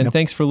guys, and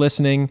thanks for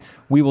listening.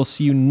 We will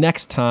see you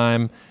next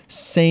time.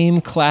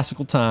 Same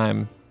classical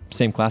time,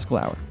 same classical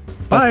hour.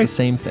 That's the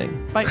same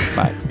thing. Bye.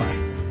 Bye.